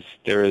 as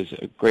there is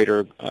a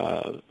greater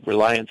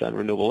reliance on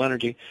renewable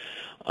energy.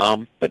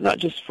 but not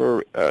just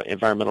for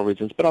environmental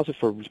reasons, but also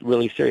for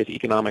really serious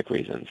economic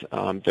reasons.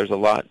 There's a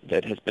lot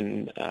that has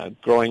been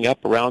growing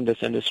up around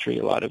this industry,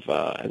 a lot of,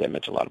 as I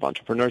mentioned, a lot of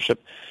entrepreneurship,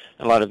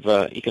 and a lot of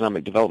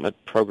economic development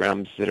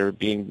programs that are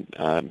being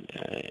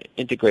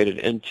integrated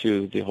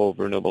into the whole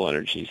renewable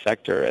energy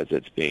sector as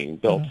it's being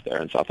built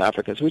there in South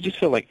Africa. So we just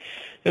feel like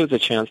it was a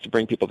chance to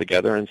bring people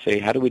together and say,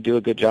 how do we do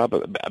a good job,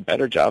 a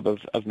better job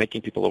of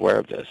making people aware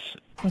of this?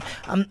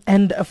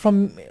 And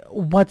from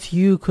what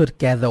you could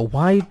gather,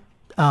 why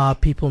are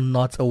people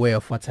not aware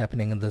of what's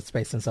happening in this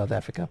space in South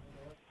Africa?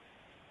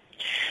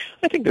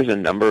 I think there's a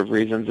number of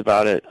reasons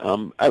about it.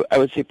 I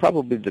would say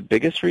probably the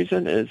biggest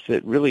reason is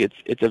that really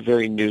it's a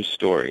very new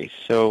story.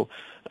 So,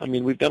 I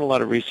mean, we've done a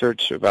lot of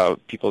research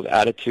about people's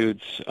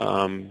attitudes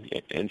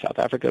in South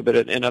Africa, but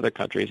in other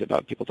countries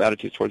about people's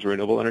attitudes towards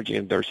renewable energy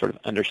and their sort of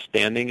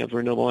understanding of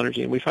renewable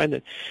energy. And we find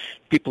that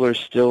people are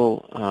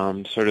still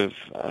sort of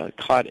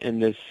caught in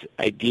this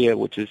idea,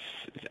 which is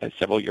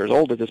several years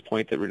old at this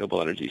point, that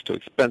renewable energy is too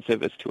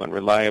expensive, it's too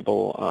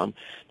unreliable,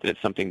 that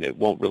it's something that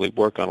won't really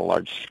work on a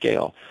large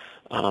scale.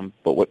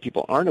 But what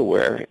people aren't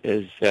aware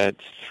is that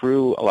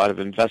through a lot of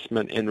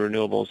investment in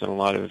renewables and a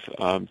lot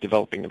of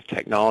developing of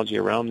technology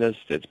around this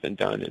that's been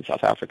done in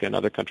South Africa and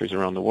other countries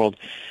around the world,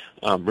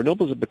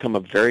 renewables have become a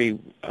very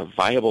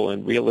viable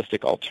and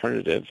realistic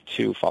alternative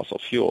to fossil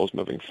fuels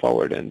moving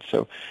forward. And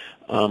so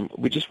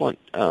we just want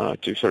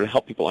to sort of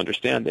help people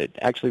understand that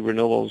actually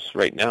renewables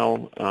right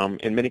now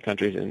in many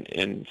countries,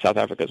 in South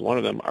Africa is one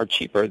of them, are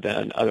cheaper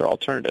than other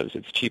alternatives.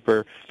 It's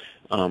cheaper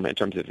in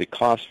terms of the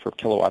cost per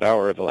kilowatt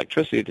hour of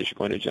electricity that you're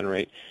going to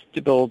generate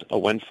to build a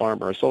wind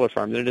farm or a solar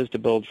farm than it is to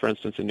build, for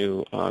instance, a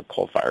new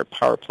coal-fired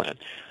power plant.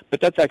 But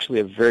that's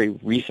actually a very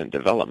recent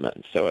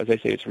development. So as I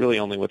say, it's really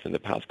only within the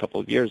past couple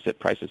of years that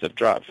prices have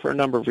dropped for a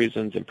number of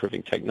reasons: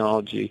 improving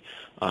technology,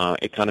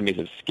 economies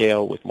of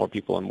scale with more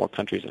people in more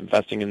countries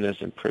investing in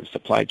this, improved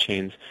supply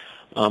chains.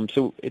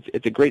 So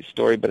it's a great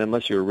story, but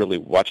unless you're really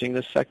watching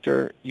this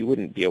sector, you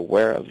wouldn't be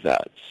aware of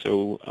that.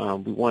 So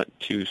we want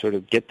to sort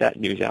of get that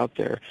news out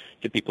there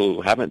to people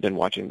who haven't been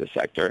watching the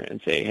sector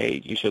and say,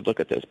 hey, you should look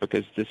at this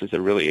because this is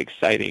a really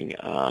exciting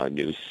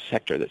new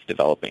sector that's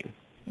developing.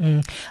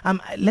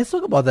 Let's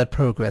talk about that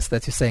progress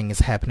that you're saying is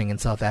happening in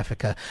South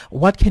Africa.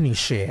 What can you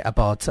share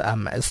about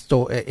a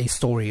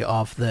story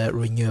of the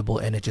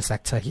renewable energy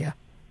sector here?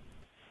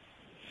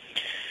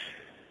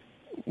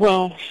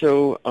 Well,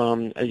 so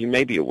as you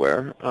may be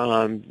aware,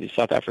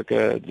 South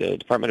Africa, the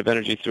Department of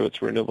Energy, through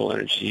its renewable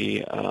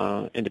energy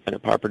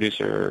independent power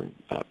producer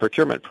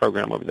procurement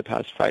program over the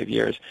past 5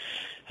 years,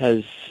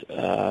 has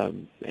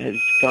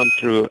gone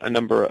through a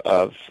number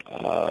of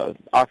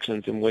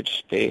auctions in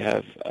which they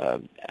have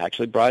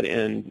actually brought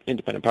in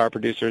independent power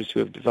producers who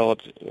have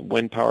developed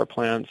wind power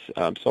plants,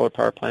 solar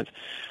power plants.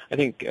 I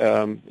think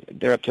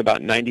they're up to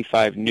about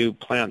 95 new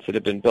plants that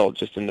have been built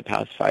just in the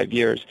past 5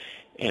 years.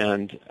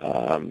 And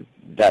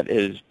that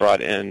is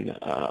brought in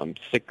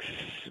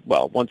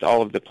once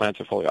all of the plants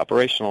are fully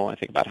operational, I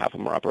think about half of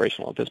them are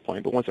operational at this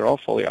point, but once they're all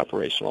fully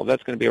operational,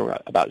 that's going to be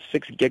about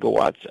 6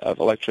 gigawatts of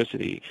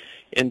electricity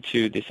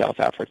into the South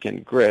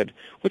African grid,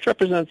 which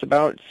represents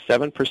about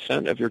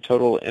 7% of your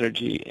total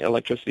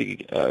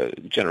electricity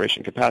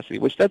generation capacity,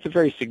 which that's a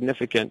very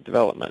significant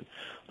development.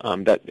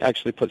 That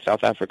actually puts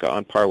South Africa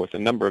on par with a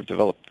number of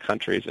developed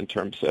countries in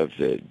terms of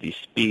the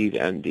speed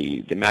and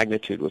the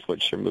magnitude with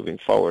which you're moving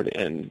forward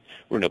in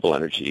renewable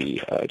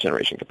energy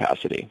generation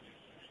capacity.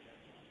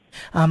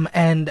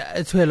 And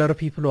to a lot of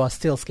people who are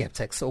still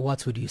skeptics,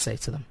 what would you say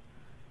to them?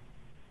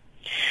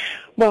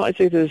 Well, I'd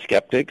say to the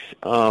skeptics,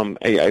 I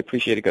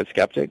appreciate a good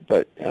skeptic,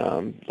 but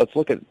let's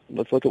look at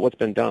what's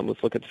been done.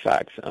 Let's look at the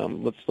facts.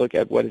 Let's look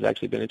at what has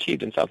actually been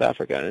achieved in South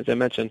Africa. And as I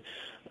mentioned,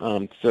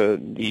 so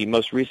the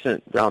most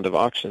recent round of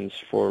auctions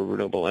for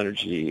renewable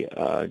energy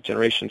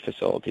generation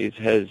facilities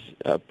has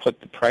put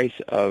the price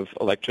of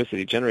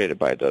electricity generated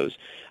by those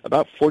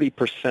about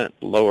 40%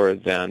 lower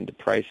than the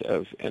price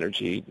of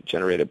energy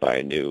generated by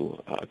a new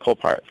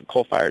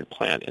coal-fired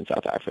plant in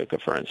South Africa,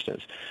 for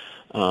instance.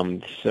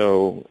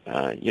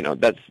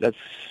 That's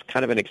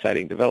kind of an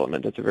exciting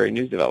development. That's a very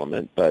new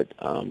development, but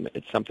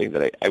it's something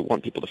that I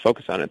want people to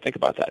focus on and think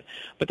about that.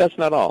 But that's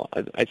not all.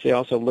 I'd say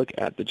also look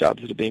at the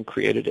jobs that are being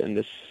created in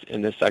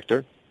this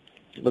sector.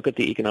 Look at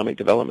the economic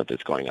development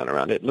that's going on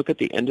around it. Look at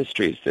the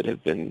industries that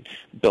have been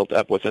built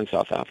up within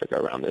South Africa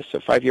around this.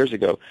 So 5 years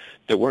ago,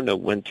 there were no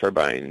wind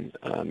turbine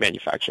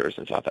manufacturers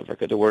in South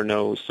Africa. There were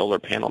no solar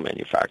panel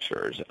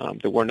manufacturers.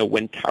 There were no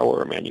wind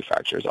tower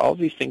manufacturers. All of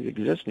these things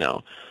exist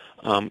now.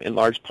 In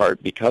large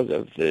part because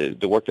of the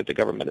work that the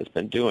government has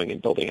been doing in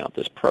building out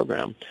this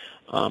program.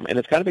 And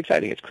it's kind of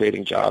exciting. It's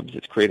creating jobs.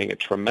 It's creating a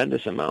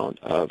tremendous amount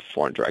of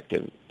foreign direct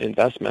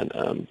investment,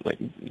 on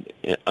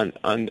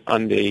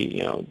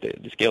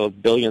the scale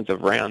of billions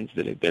of rands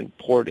that have been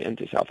poured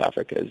into South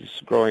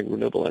Africa's growing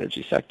renewable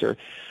energy sector.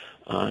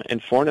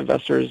 And foreign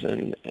investors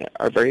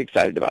are very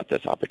excited about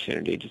this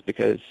opportunity just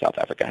because South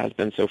Africa has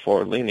been so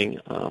forward-leaning.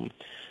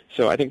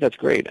 So I think that's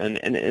great, and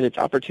it's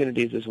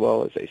opportunities as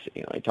well. As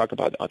I talk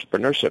about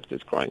entrepreneurship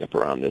that's growing up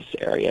around this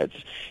area.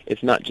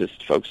 It's not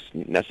just folks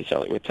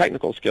necessarily with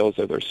technical skills,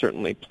 though there's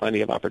certainly plenty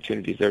of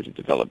opportunities there to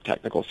develop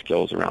technical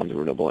skills around the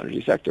renewable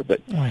energy sector.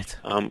 But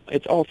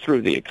it's all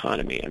through the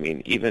economy. I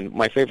mean, even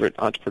my favorite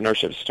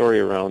entrepreneurship story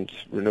around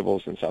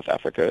renewables in South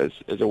Africa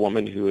is a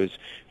woman who has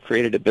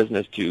created a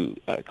business to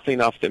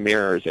clean off the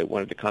mirrors at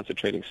one of the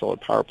concentrating solar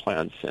power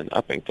plants in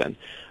Uppington.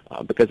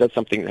 Because that's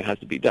something that has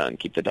to be done,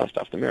 keep the dust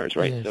off the mirrors,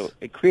 right? Yes. So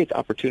it creates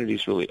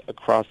opportunities really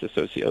across the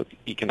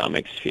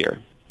socio-economic sphere.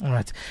 All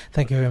right.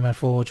 Thank you very much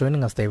for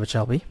joining us, David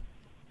Shelby.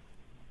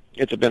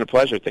 It's been a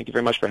pleasure. Thank you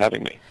very much for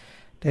having me.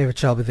 David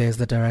Shelby there is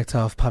the Director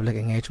of Public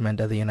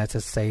Engagement at the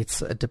United States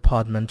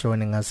Department,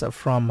 joining us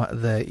from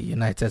the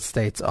United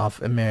States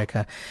of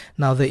America.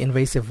 Now, the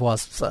invasive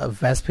wasps,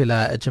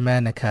 Vespula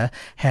germanica,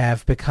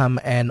 have become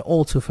an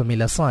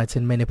all-too-familiar sight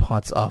in many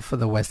parts of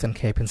the Western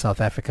Cape in South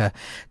Africa.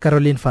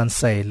 Caroline van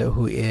Zyl,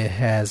 who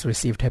has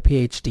received her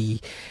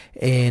PhD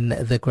in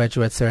the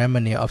graduate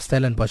ceremony of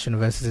Stellenbosch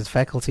University's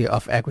Faculty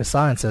of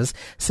Agri-Sciences,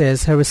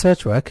 says her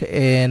research work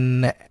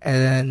in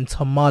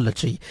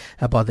entomology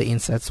about the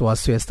insects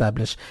was to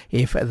establish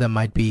if there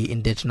might be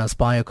indigenous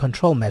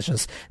biocontrol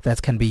measures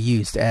that can be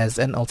used as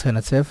an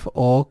alternative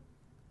or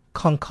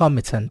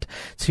concomitant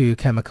to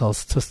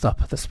chemicals to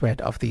stop the spread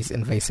of these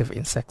invasive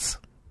insects.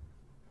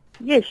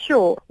 Yes,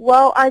 sure.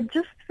 Well, I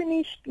just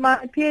finished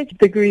my PhD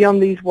degree on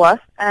these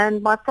wasps,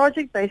 and my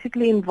project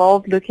basically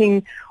involved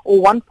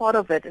one part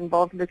of it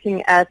involved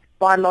looking at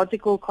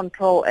biological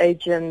control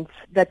agents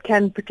that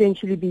can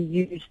potentially be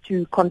used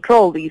to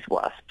control these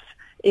wasps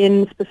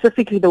in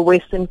specifically the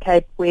Western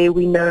Cape, where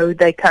we know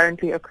they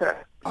currently occur.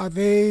 Are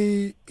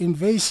they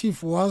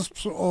invasive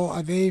wasps, or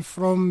are they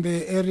from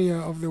the area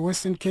of the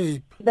Western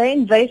Cape? They're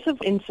invasive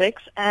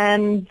insects,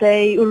 and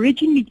they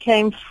originally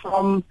came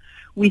from,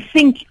 we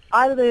think,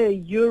 either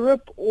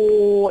Europe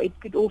or it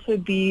could also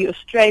be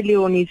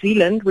Australia or New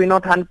Zealand. We're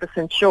not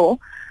 100% sure.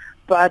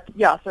 But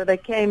yeah, so they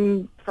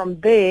came from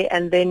there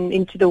and then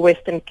into the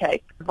Western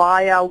Cape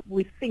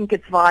we think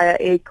it's via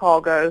air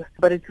cargo,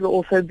 but it will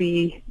also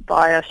be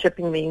via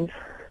shipping means.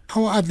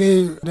 How are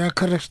their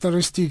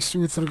characteristics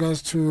with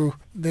regards to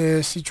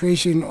the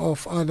situation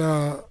of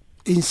other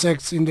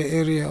insects in the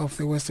area of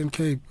the Western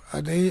Cape?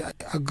 Are they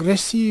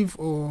aggressive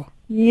or?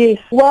 Yes,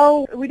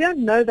 well, we don't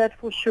know that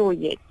for sure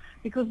yet,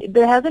 because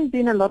there hasn't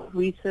been a lot of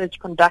research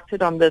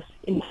conducted on this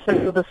in sort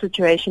of the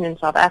situation in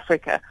South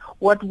Africa.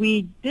 What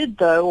we did,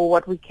 though, or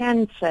what we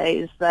can say,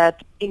 is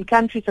that in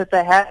countries that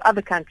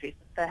other countries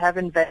that they have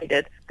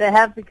invaded, they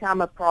have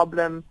become a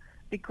problem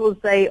because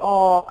they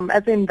are,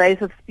 as an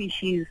invasive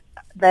species,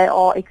 they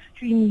are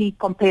extremely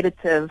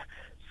competitive.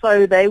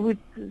 So they would,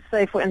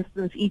 say, for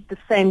instance, eat the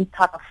same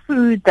type of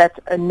food that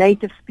a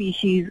native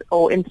species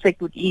or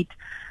insect would eat,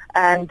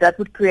 and that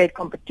would create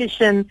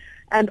competition.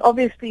 And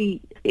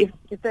obviously, if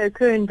they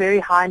occur in very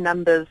high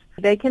numbers,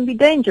 they can be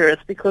dangerous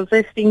because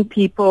they sting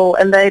people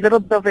and they're a little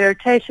bit of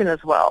irritation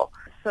as well,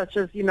 such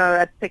as,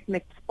 at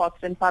picnic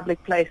spots in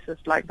public places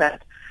like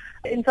that.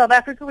 In South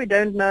Africa, we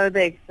don't know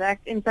the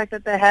exact impact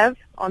that they have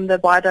on the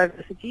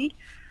biodiversity,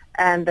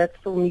 and that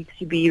still needs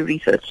to be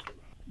researched.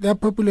 Their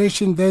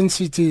population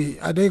density,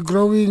 are they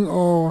growing,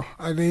 or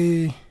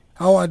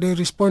how are they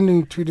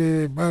responding to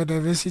the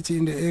biodiversity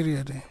in the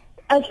area there?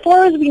 As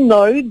far as we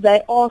know,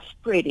 they are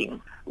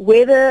spreading.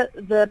 Whether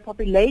the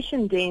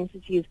population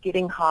density is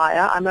getting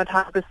higher, I'm not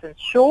 100%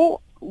 sure.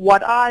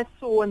 What I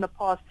saw in the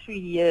past 3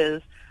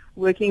 years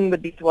working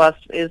with these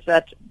wasps is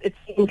that it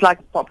seems like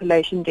the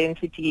population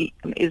density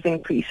is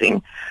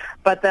increasing.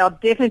 But they are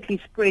definitely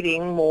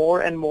spreading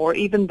more and more,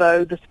 even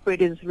though the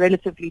spread is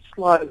relatively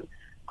slow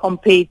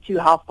compared to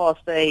how fast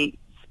they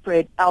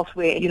spread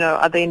elsewhere,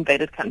 other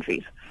invaded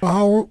countries.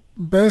 How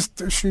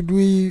best should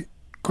we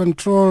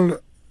control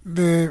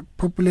the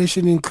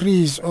population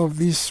increase of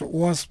these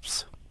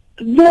wasps?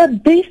 The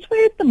best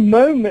way at the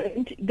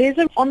moment, there's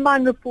an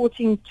online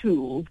reporting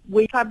tool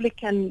where public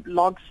can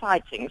log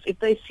sightings. If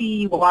they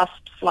see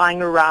wasps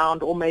flying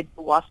around or maybe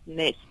wasp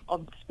nests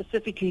of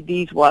specifically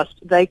these wasps,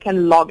 they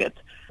can log it.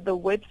 The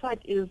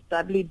website is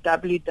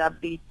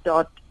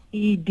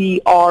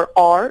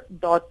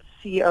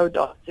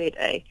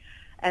www.edrr.co.za,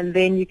 and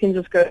then you can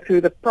just go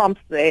through the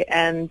prompts there,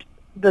 and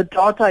the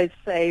data is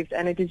saved,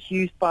 and it is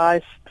used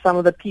by some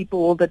of the people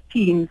or the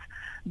teams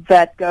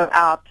that go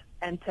out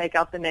and take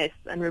out the nests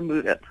and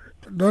remove it.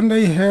 Don't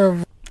they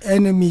have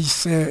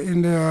enemies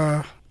in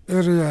the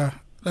area,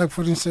 like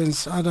for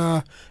instance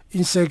other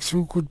insects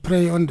who could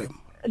prey on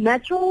them?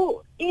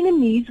 Natural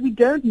enemies, we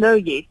don't know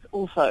yet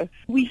also.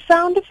 We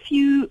found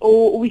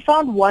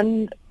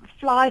one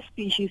fly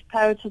species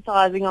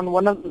parasitizing on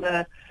one of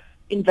the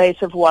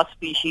invasive wasp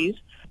species.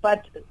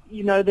 But,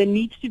 there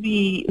needs to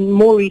be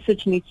more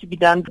research needs to be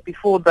done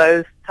before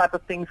those type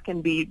of things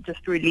can be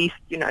just released,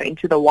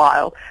 into the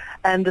wild.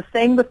 And the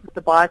same with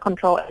the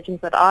biocontrol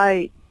agents that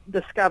I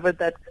discovered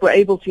that were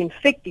able to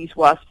infect these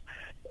wasps.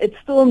 It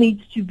still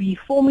needs to be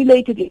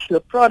formulated into a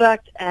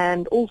product,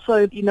 and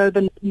also,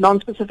 the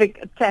non-specific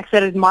attacks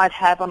that it might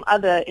have on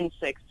other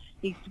insects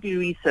needs to be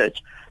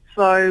researched.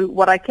 So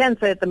what I can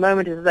say at the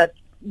moment is that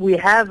we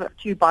have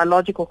 2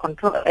 biological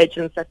control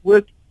agents that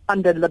work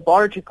under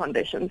laboratory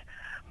conditions,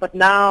 but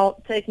now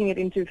taking it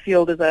into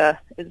field is the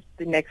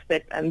next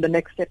step, and the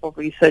next step of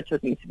research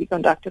that needs to be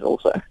conducted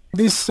also.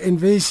 These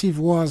invasive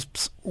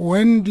wasps,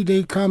 when did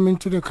they come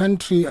into the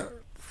country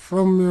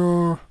from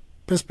your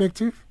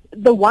perspective?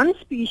 The one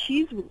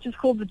species, which is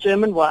called the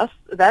German wasp,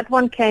 that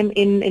one came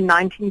in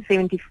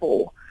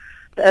 1974.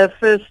 The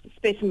first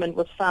specimen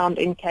was found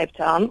in Cape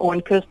Town, or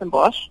in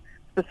Kirstenbosch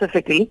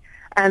specifically,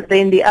 and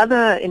then the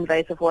other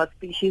invasive wasp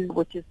species,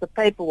 which is the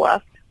paper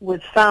wasp, was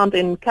found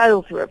in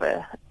Kuils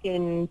River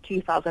in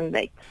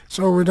 2008.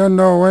 So we don't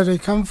know where they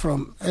come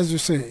from, as you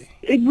say?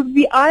 It would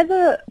be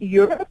either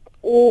Europe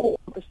or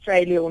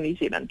Australia or New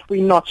Zealand.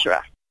 We're not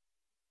sure.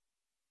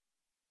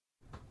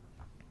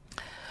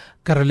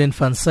 Caroline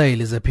van Zyl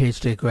is a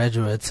PhD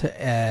graduate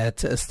at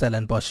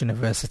Stellenbosch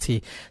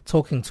University,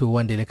 talking to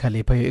Wandile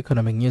Kalipa. Your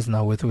economic news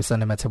now with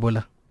Wisane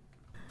Matabula.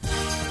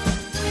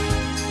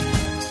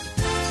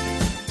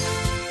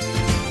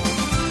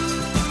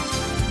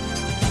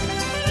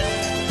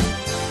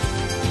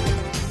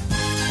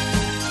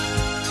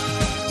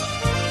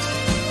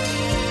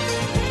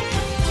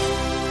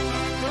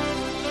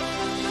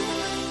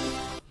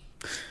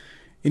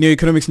 In your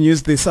economics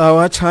news this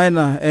hour,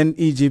 China and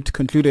Egypt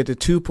concluded a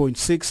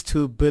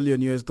 $2.62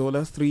 billion US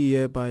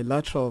 3-year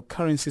bilateral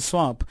currency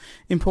swap.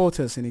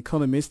 Importers and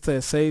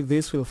economists say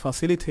this will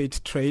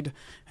facilitate trade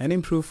and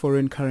improve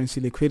foreign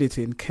currency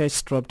liquidity in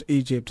cash-strapped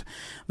Egypt.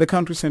 The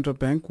country's central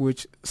bank,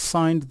 which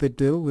signed the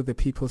deal with the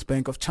People's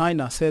Bank of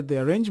China, said the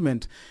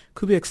arrangement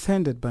could be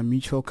extended by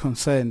mutual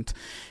consent.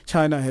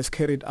 China has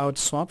carried out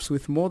swaps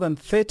with more than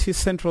 30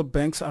 central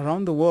banks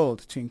around the world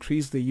to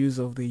increase the use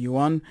of the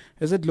yuan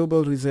as a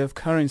global reserve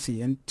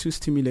currency and to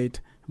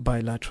stimulate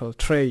bilateral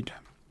trade.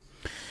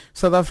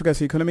 South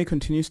Africa's economy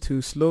continues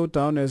to slow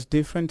down as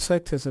different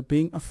sectors are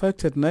being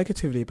affected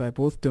negatively by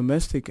both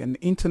domestic and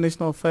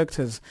international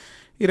factors.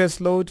 It has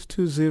slowed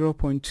to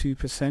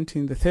 0.2%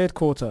 in the third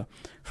quarter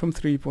from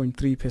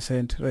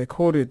 3.3%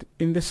 recorded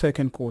in the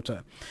second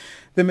quarter.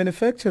 The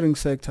manufacturing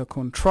sector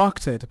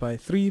contracted by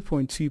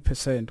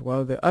 3.2%,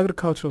 while the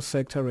agricultural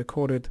sector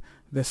recorded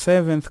the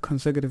 7th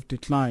consecutive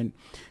decline.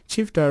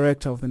 Chief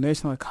Director of the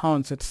National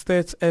Accounts at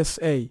Stats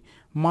SA,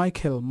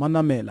 Michael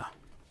Manamela.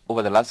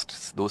 Over the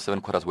last, those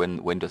 7 quarters when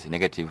it was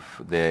negative,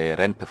 the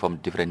rand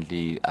performed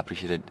differently,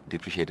 appreciated,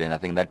 depreciated, and I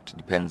think that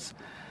depends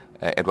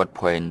at what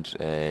point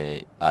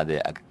are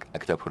the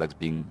agricultural products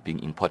being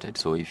imported.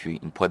 So if you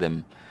import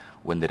them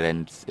when the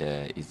rand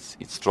is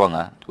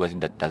stronger,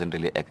 that doesn't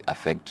really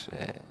affect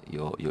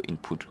your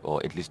input,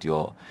 or at least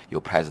your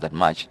price that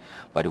much.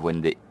 But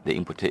when the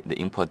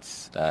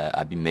imports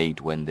are being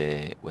made when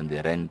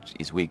the rand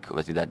is weak,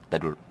 obviously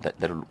that will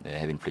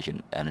have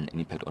inflation and an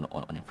impact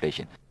on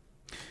inflation.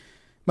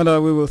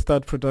 Malawi will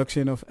start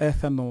production of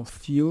ethanol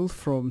fuel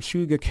from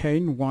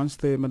sugarcane once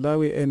the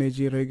Malawi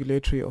Energy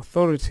Regulatory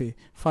Authority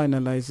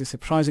finalizes a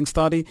pricing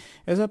study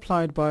as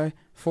applied by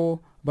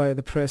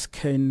the Press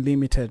Cane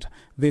Limited.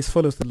 This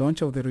follows the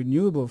launch of the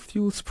Renewable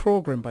Fuels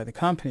Program by the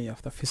company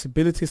after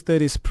feasibility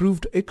studies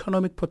proved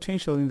economic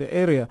potential in the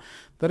area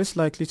that is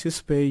likely to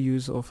spur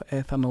use of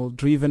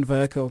ethanol-driven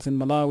vehicles in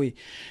Malawi.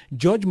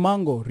 George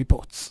Mango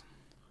reports.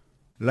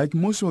 Like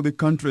most of the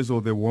countries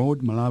of the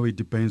world, Malawi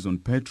depends on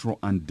petrol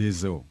and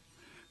diesel.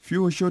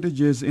 Fuel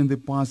shortages in the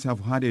past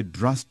have had a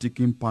drastic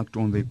impact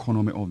on the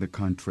economy of the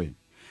country.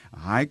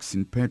 Hikes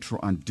in petrol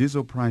and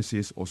diesel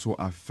prices also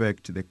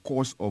affect the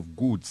cost of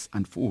goods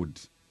and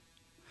food.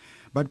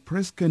 But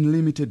Prescan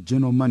Limited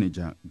General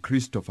Manager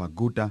Christopher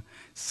Guta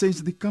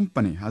says the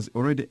company has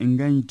already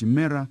engaged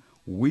MERA,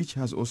 which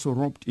has also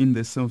roped in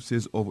the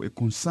services of a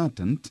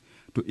consultant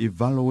to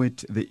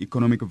evaluate the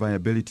economic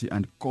viability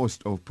and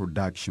cost of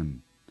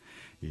production.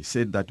 He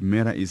said that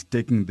MERA is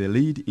taking the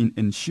lead in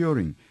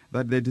ensuring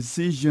that the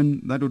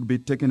decision that would be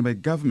taken by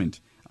government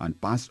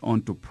and passed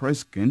on to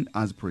Prescan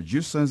as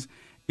producers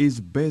is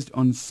based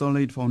on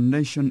solid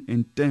foundation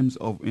in terms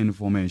of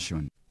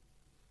information.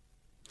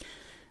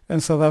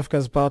 And South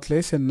Africa's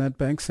Barclays and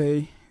Nedbank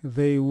say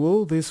they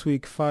will this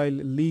week file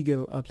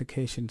legal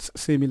applications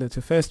similar to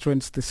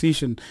FirstRand's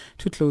decision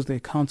to close the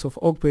accounts of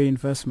Ogbay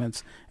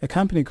Investments, a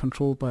company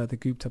controlled by the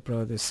Gupta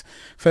brothers.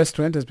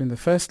 FirstRand has been the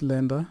first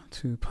lender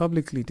to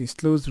publicly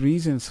disclose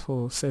reasons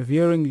for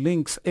severing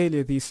links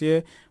earlier this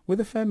year with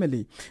the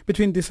family.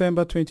 Between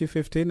December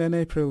 2015 and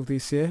April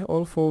this year,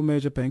 all 4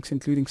 major banks,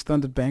 including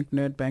Standard Bank,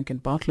 Nedbank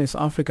and Barclays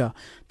Africa,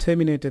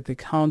 terminated the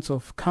accounts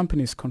of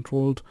companies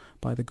controlled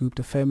by the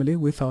Gupta family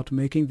without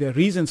making their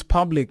reasons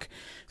public.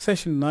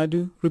 Session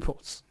Naidu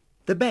reports.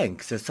 The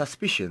bank says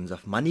suspicions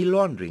of money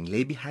laundering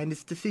lay behind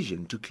its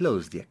decision to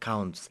close the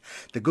accounts.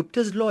 The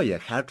Gupta's lawyer,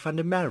 Gerrit van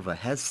der Merwe,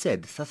 has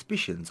said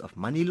suspicions of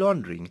money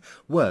laundering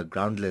were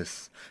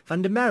groundless.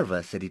 Van der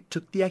Merwe said it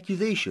took the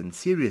accusations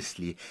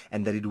seriously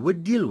and that it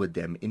would deal with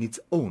them in its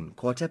own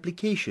court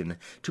application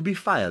to be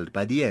filed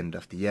by the end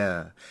of the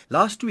year.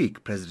 Last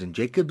week, President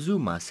Jacob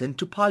Zuma sent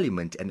to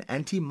Parliament an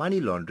anti-money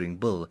laundering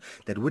bill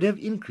that would have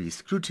increased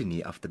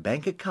scrutiny of the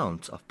bank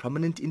accounts of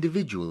prominent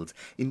individuals,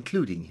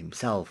 including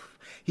himself.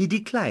 He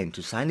declined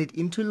to sign it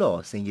into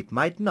law, saying it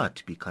might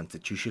not be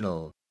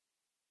constitutional.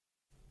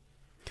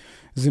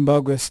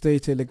 Zimbabwe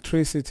State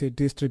Electricity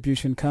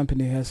Distribution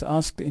Company has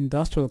asked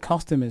industrial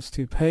customers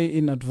to pay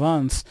in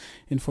advance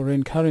in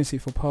foreign currency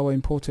for power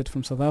imported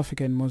from South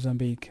Africa and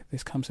Mozambique.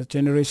 This comes as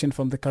generation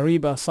from the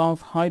Kariba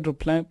South hydro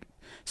plant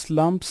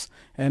slumps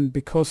and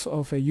because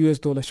of a US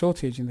dollar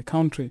shortage in the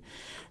country.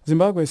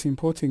 Zimbabwe is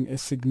importing a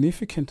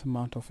significant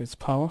amount of its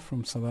power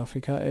from South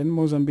Africa and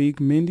Mozambique,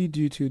 mainly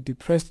due to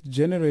depressed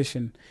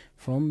generation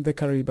from the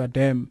Kariba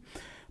Dam.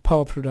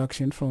 Power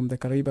production from the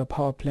Kariba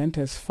power plant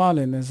has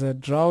fallen as a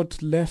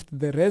drought left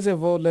the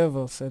reservoir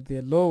levels at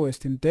their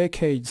lowest in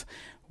decades,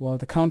 while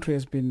the country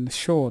has been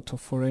short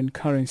of foreign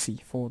currency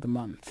for the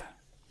month.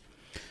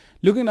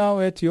 Looking now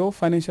at your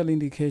financial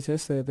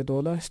indicators, the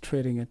dollar is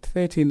trading at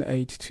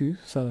 13.82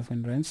 South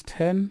African rands,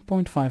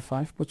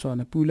 10.55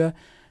 Botswana Pula,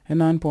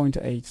 and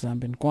 9.8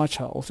 Zambian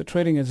Kwacha, also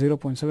trading at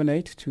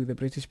 0.78 to the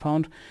British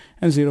pound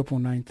and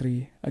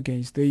 0.93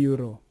 against the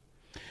euro.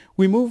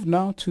 We move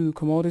now to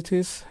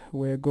commodities,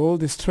 where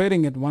gold is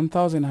trading at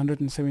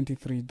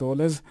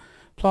 $1,173,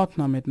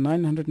 platinum at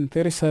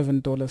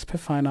 $937 per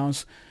fine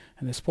ounce,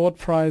 and the spot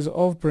price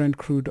of Brent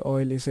crude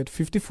oil is at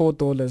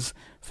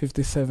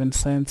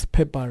 $54.57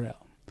 per barrel.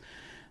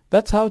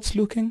 That's how it's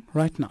looking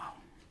right now.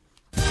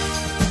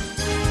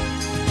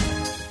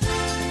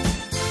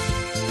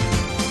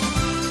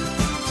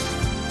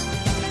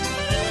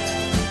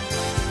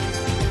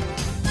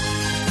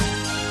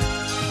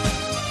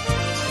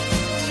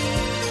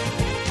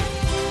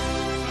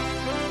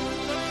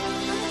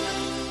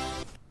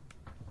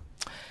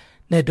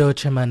 Nedo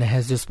Chairman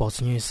has your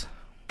sports news.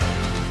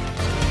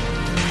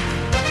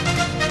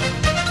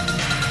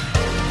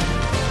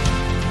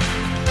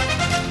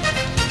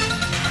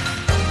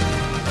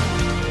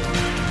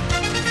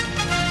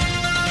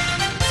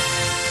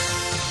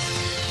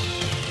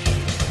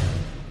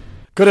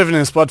 Good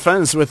evening, sport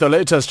fans. With the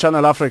latest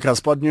Channel Africa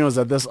sport news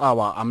at this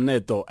hour, I'm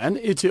Neto and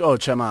ETO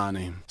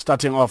Chemani.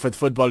 Starting off with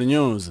football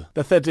news,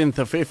 the 13th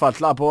FIFA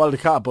Club World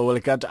Cup will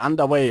get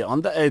underway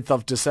on the 8th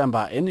of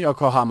December in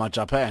Yokohama,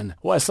 Japan,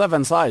 where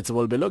 7 sides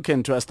will be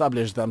looking to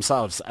establish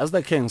themselves as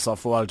the kings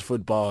of world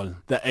football.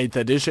 The 8th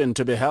edition,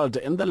 to be held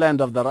in the land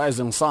of the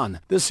rising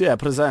sun, this year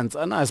presents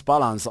a nice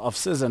balance of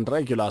seasoned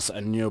regulars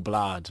and new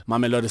blood.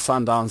 Mamelodi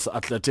Sundowns,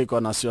 Atletico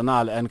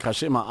Nacional and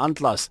Kashima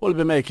Antlers will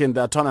be making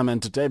their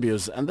tournament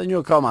debuts, and the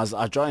newcomers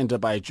are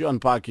joined by John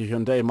Park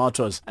Hyundai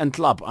Motors and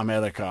Club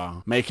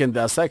America, making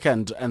their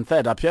second and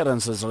third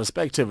appearances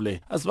respectively,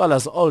 as well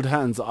as old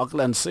hands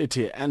Auckland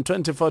City and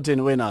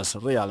 2014 winners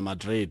Real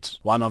Madrid.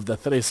 One of the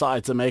 3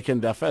 sides making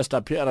their first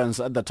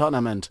appearance at the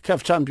tournament,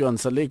 CAF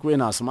Champions League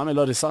winners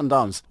Mamelodi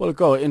Sundowns, will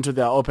go into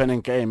their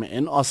opening game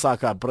in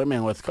Osaka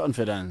brimming with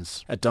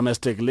confidence. A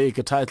domestic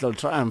league title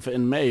triumph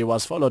in May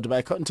was followed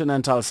by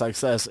continental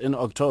success in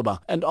October,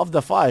 and of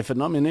the 5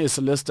 nominees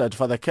listed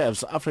for the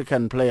CAF's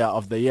African Player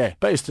of the Year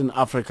Based in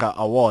Africa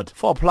award,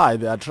 4 ply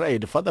their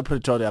trade for the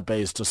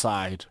Pretoria-based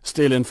side.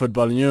 Still in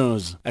football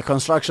news, a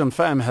construction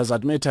firm has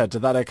admitted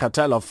that a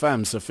cartel of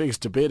firms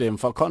fixed bidding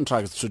for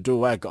contracts to do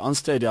work on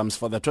stadiums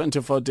for the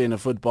 2014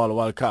 Football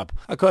World Cup,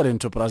 according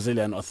to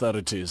Brazilian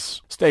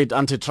authorities. State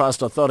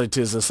antitrust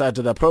authorities said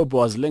the probe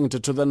was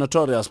linked to the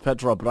notorious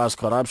Petrobras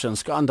corruption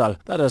scandal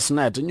that has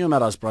snared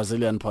numerous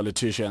Brazilian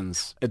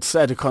politicians. It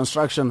said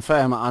construction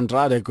firm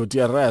Andrade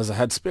Gutierrez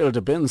had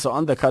spilled beans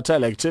on the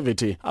cartel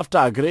activity after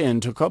agreeing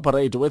to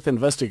cooperate with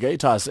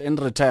investigators in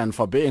return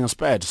for being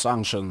spared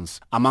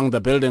sanctions. Among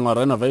the building or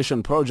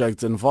renovation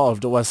projects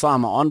involved were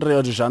some on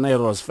Rio de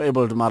Janeiro's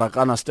fabled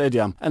Maracana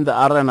Stadium and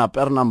the Arena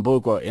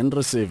Pernambuco in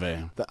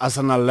Recife. The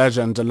Arsenal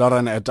legend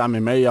Lauren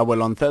Etami Meyer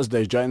will on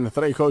Thursday join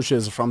 3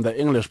 coaches from the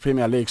English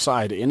Premier League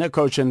side in a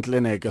coaching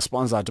clinic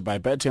sponsored by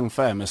betting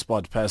firm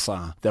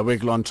SportPesa. The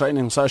week-long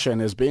training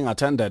session is being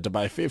attended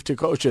by 50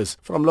 coaches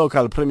from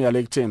local Premier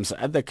League teams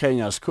at the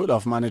Kenya School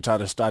of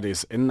Monetary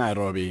Studies in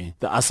Nairobi.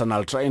 The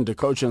Arsenal-trained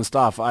coaching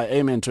staff are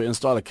aiming to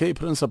install key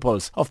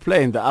principles of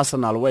playing the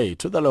Arsenal way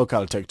to the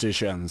local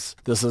tacticians.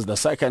 This is the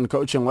second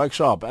coaching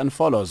workshop and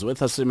follows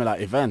with a similar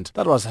event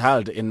that was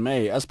held in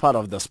May as part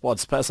of the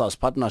SportPesa's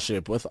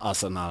partnership with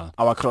Arsenal.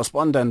 Our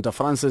correspondent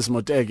Francis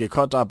Mutegi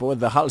caught up with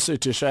the Hull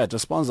City Shirt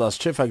sponsor's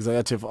Chief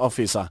Executive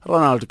Officer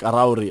Ronald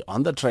Karauri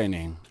on the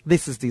training.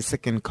 This is the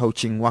second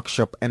coaching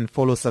workshop and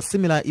follows a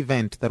similar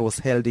event that was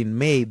held in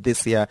May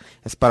this year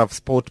as part of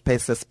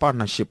SportPesa's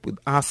partnership with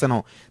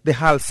Arsenal. The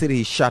Hull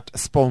City Shirt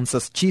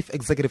sponsors Chief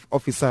Executive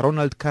Officer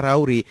Ronald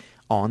Karauri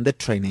on the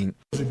training.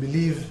 We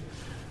believe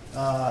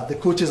the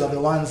coaches are the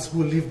ones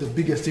who leave the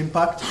biggest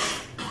impact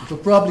It will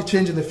probably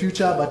change in the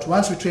future, but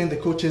once we train the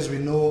coaches, we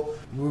know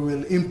we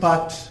will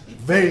impact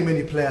very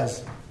many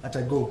players at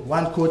a go.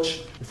 One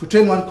coach, if we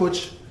train one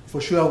coach,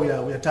 for sure we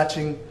are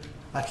touching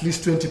at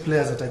least 20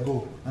 players at a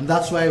go. And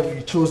that's why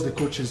we chose the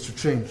coaches to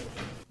train.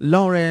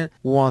 Lauren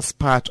was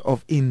part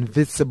of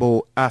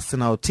Invisible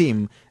Arsenal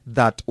team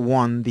that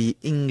won the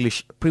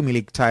English Premier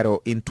League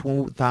title in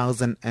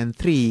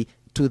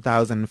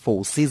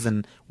 2003-2004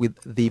 season with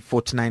the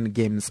 49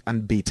 games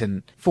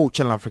unbeaten. For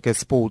Channel Africa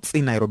Sports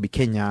in Nairobi,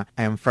 Kenya,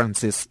 I am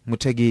Francis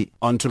Mutegi.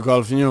 On to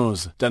golf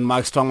news.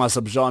 Denmark's Thomas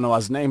Bjorn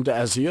was named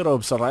as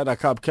Europe's Ryder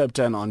Cup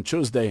captain on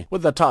Tuesday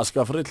with the task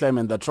of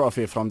reclaiming the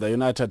trophy from the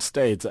United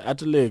States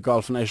at Le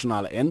Golf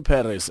National in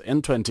Paris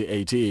in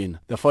 2018.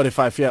 The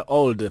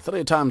 45-year-old,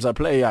 three-times a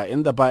player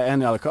in the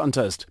biennial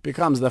contest,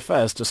 becomes the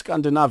first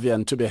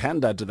Scandinavian to be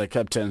handed the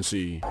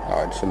captaincy.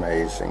 Oh, it's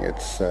amazing.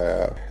 It's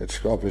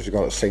obviously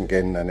got to sink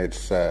in, and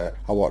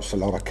I watched a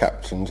lot of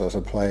captains as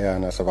a player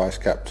and as a vice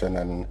captain,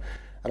 and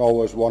I'd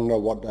always wonder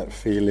what that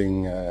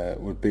feeling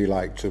would be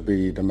like to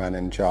be the man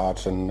in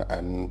charge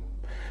and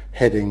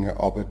heading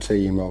up a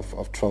team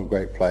of 12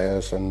 great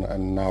players,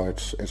 and now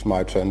it's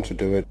my turn to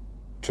do it.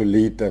 To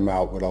lead them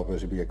out would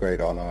obviously be a great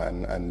honour,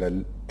 and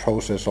the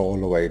process all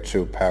the way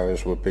to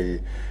Paris would be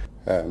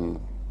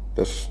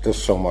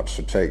there's so much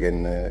to take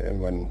in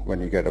when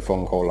you get a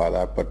phone call like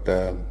that, but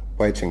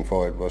waiting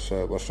for it was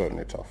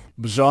certainly tough.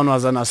 Bjorn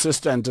was an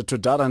assistant to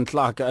Darren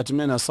Clark at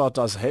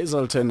Minnesota's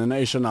Hazleton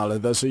National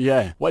this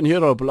year when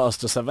Europe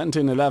lost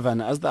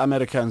 17-11 as the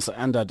Americans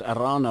ended a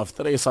run of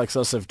 3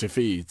 successive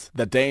defeats.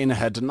 The Dane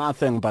had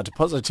nothing but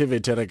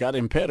positivity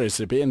regarding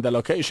Paris being the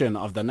location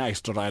of the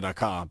next Ryder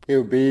Cup. It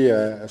will be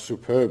a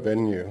superb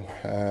venue.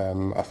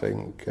 I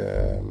think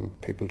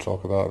people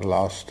talk about the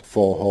last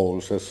 4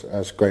 holes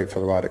as great for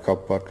the Ryder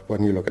Cup, but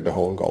when you look at the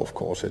whole golf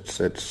course,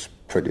 it's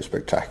pretty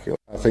spectacular.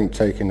 I think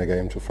taking the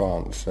game to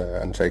France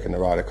and taking the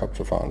Ryder Cup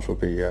to France will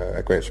be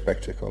a great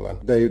spectacle. And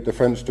the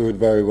French do it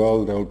very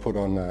well. They'll put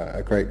on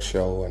a great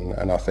show,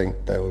 and I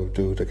think they will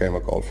do the game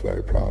of golf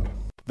very proud.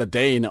 The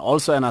Dane,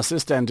 also an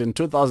assistant in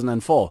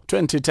 2004,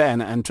 2010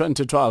 and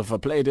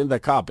 2012, played in the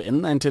Cup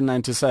in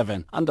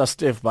 1997 under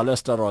Steve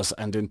Ballesteros,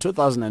 and in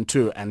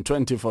 2002 and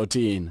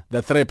 2014.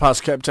 The 3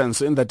 past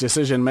captains in the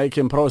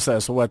decision-making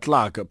process were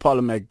Clark,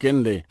 Paul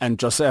McGinley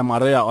and Jose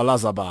Maria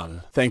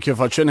Olazabal. Thank you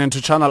for tuning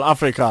to Channel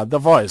Africa, the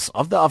voice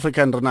of the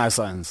African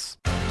Renaissance.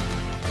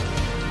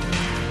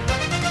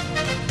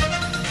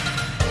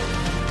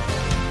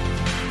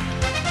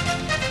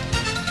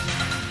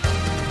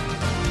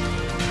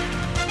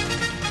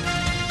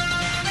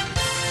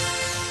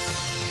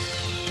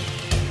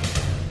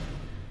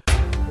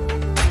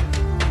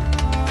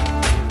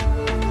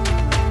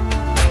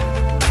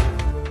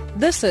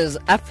 This is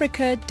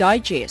Africa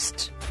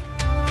Digest.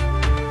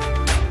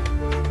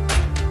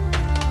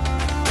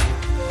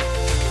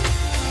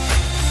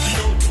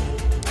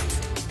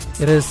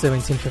 It is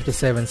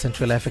 17:57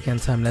 Central African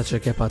time. Let's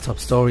recap our top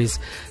stories.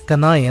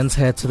 Ghanaians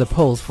head to the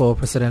polls for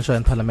presidential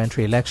and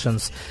parliamentary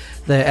elections.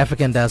 The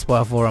African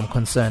Diaspora Forum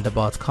concerned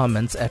about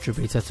comments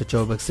attributed to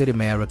Joburg City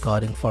Mayor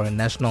regarding foreign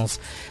nationals.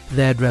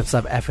 That wraps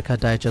up Africa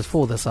Digest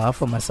for this hour.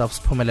 For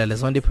myself, Pumela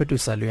Lezondi,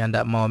 producer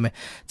Luyanda Maome,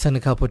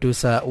 technical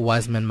producer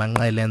Wiseman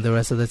Mangaile, and the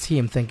rest of the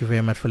team, thank you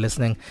very much for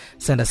listening.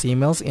 Send us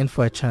emails,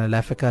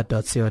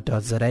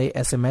 info@channelafrica.co.za,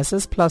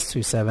 SMSs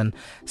 +27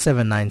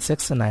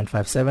 796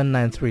 957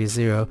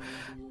 930.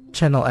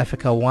 Channel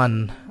Africa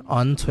 1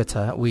 on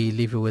Twitter. We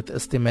leave you with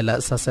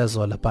Stimela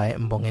Sasezola by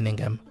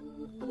Mbonginingam.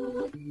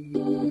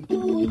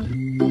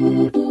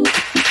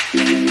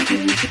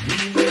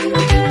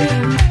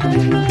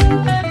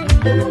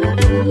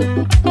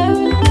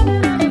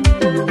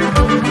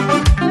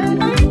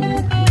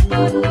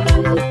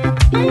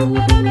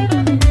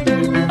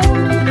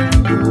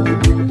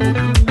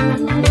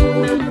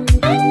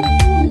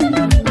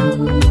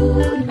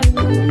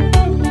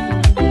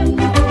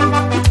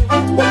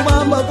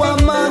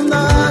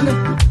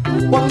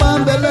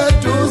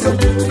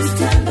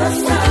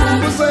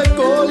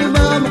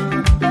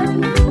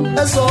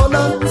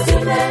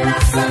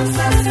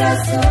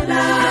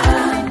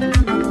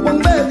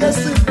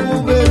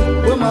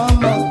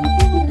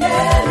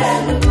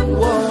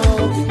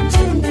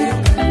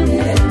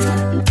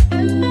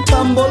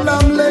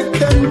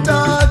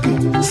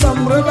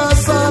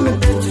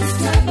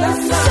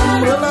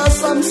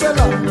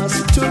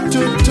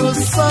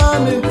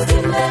 Sani,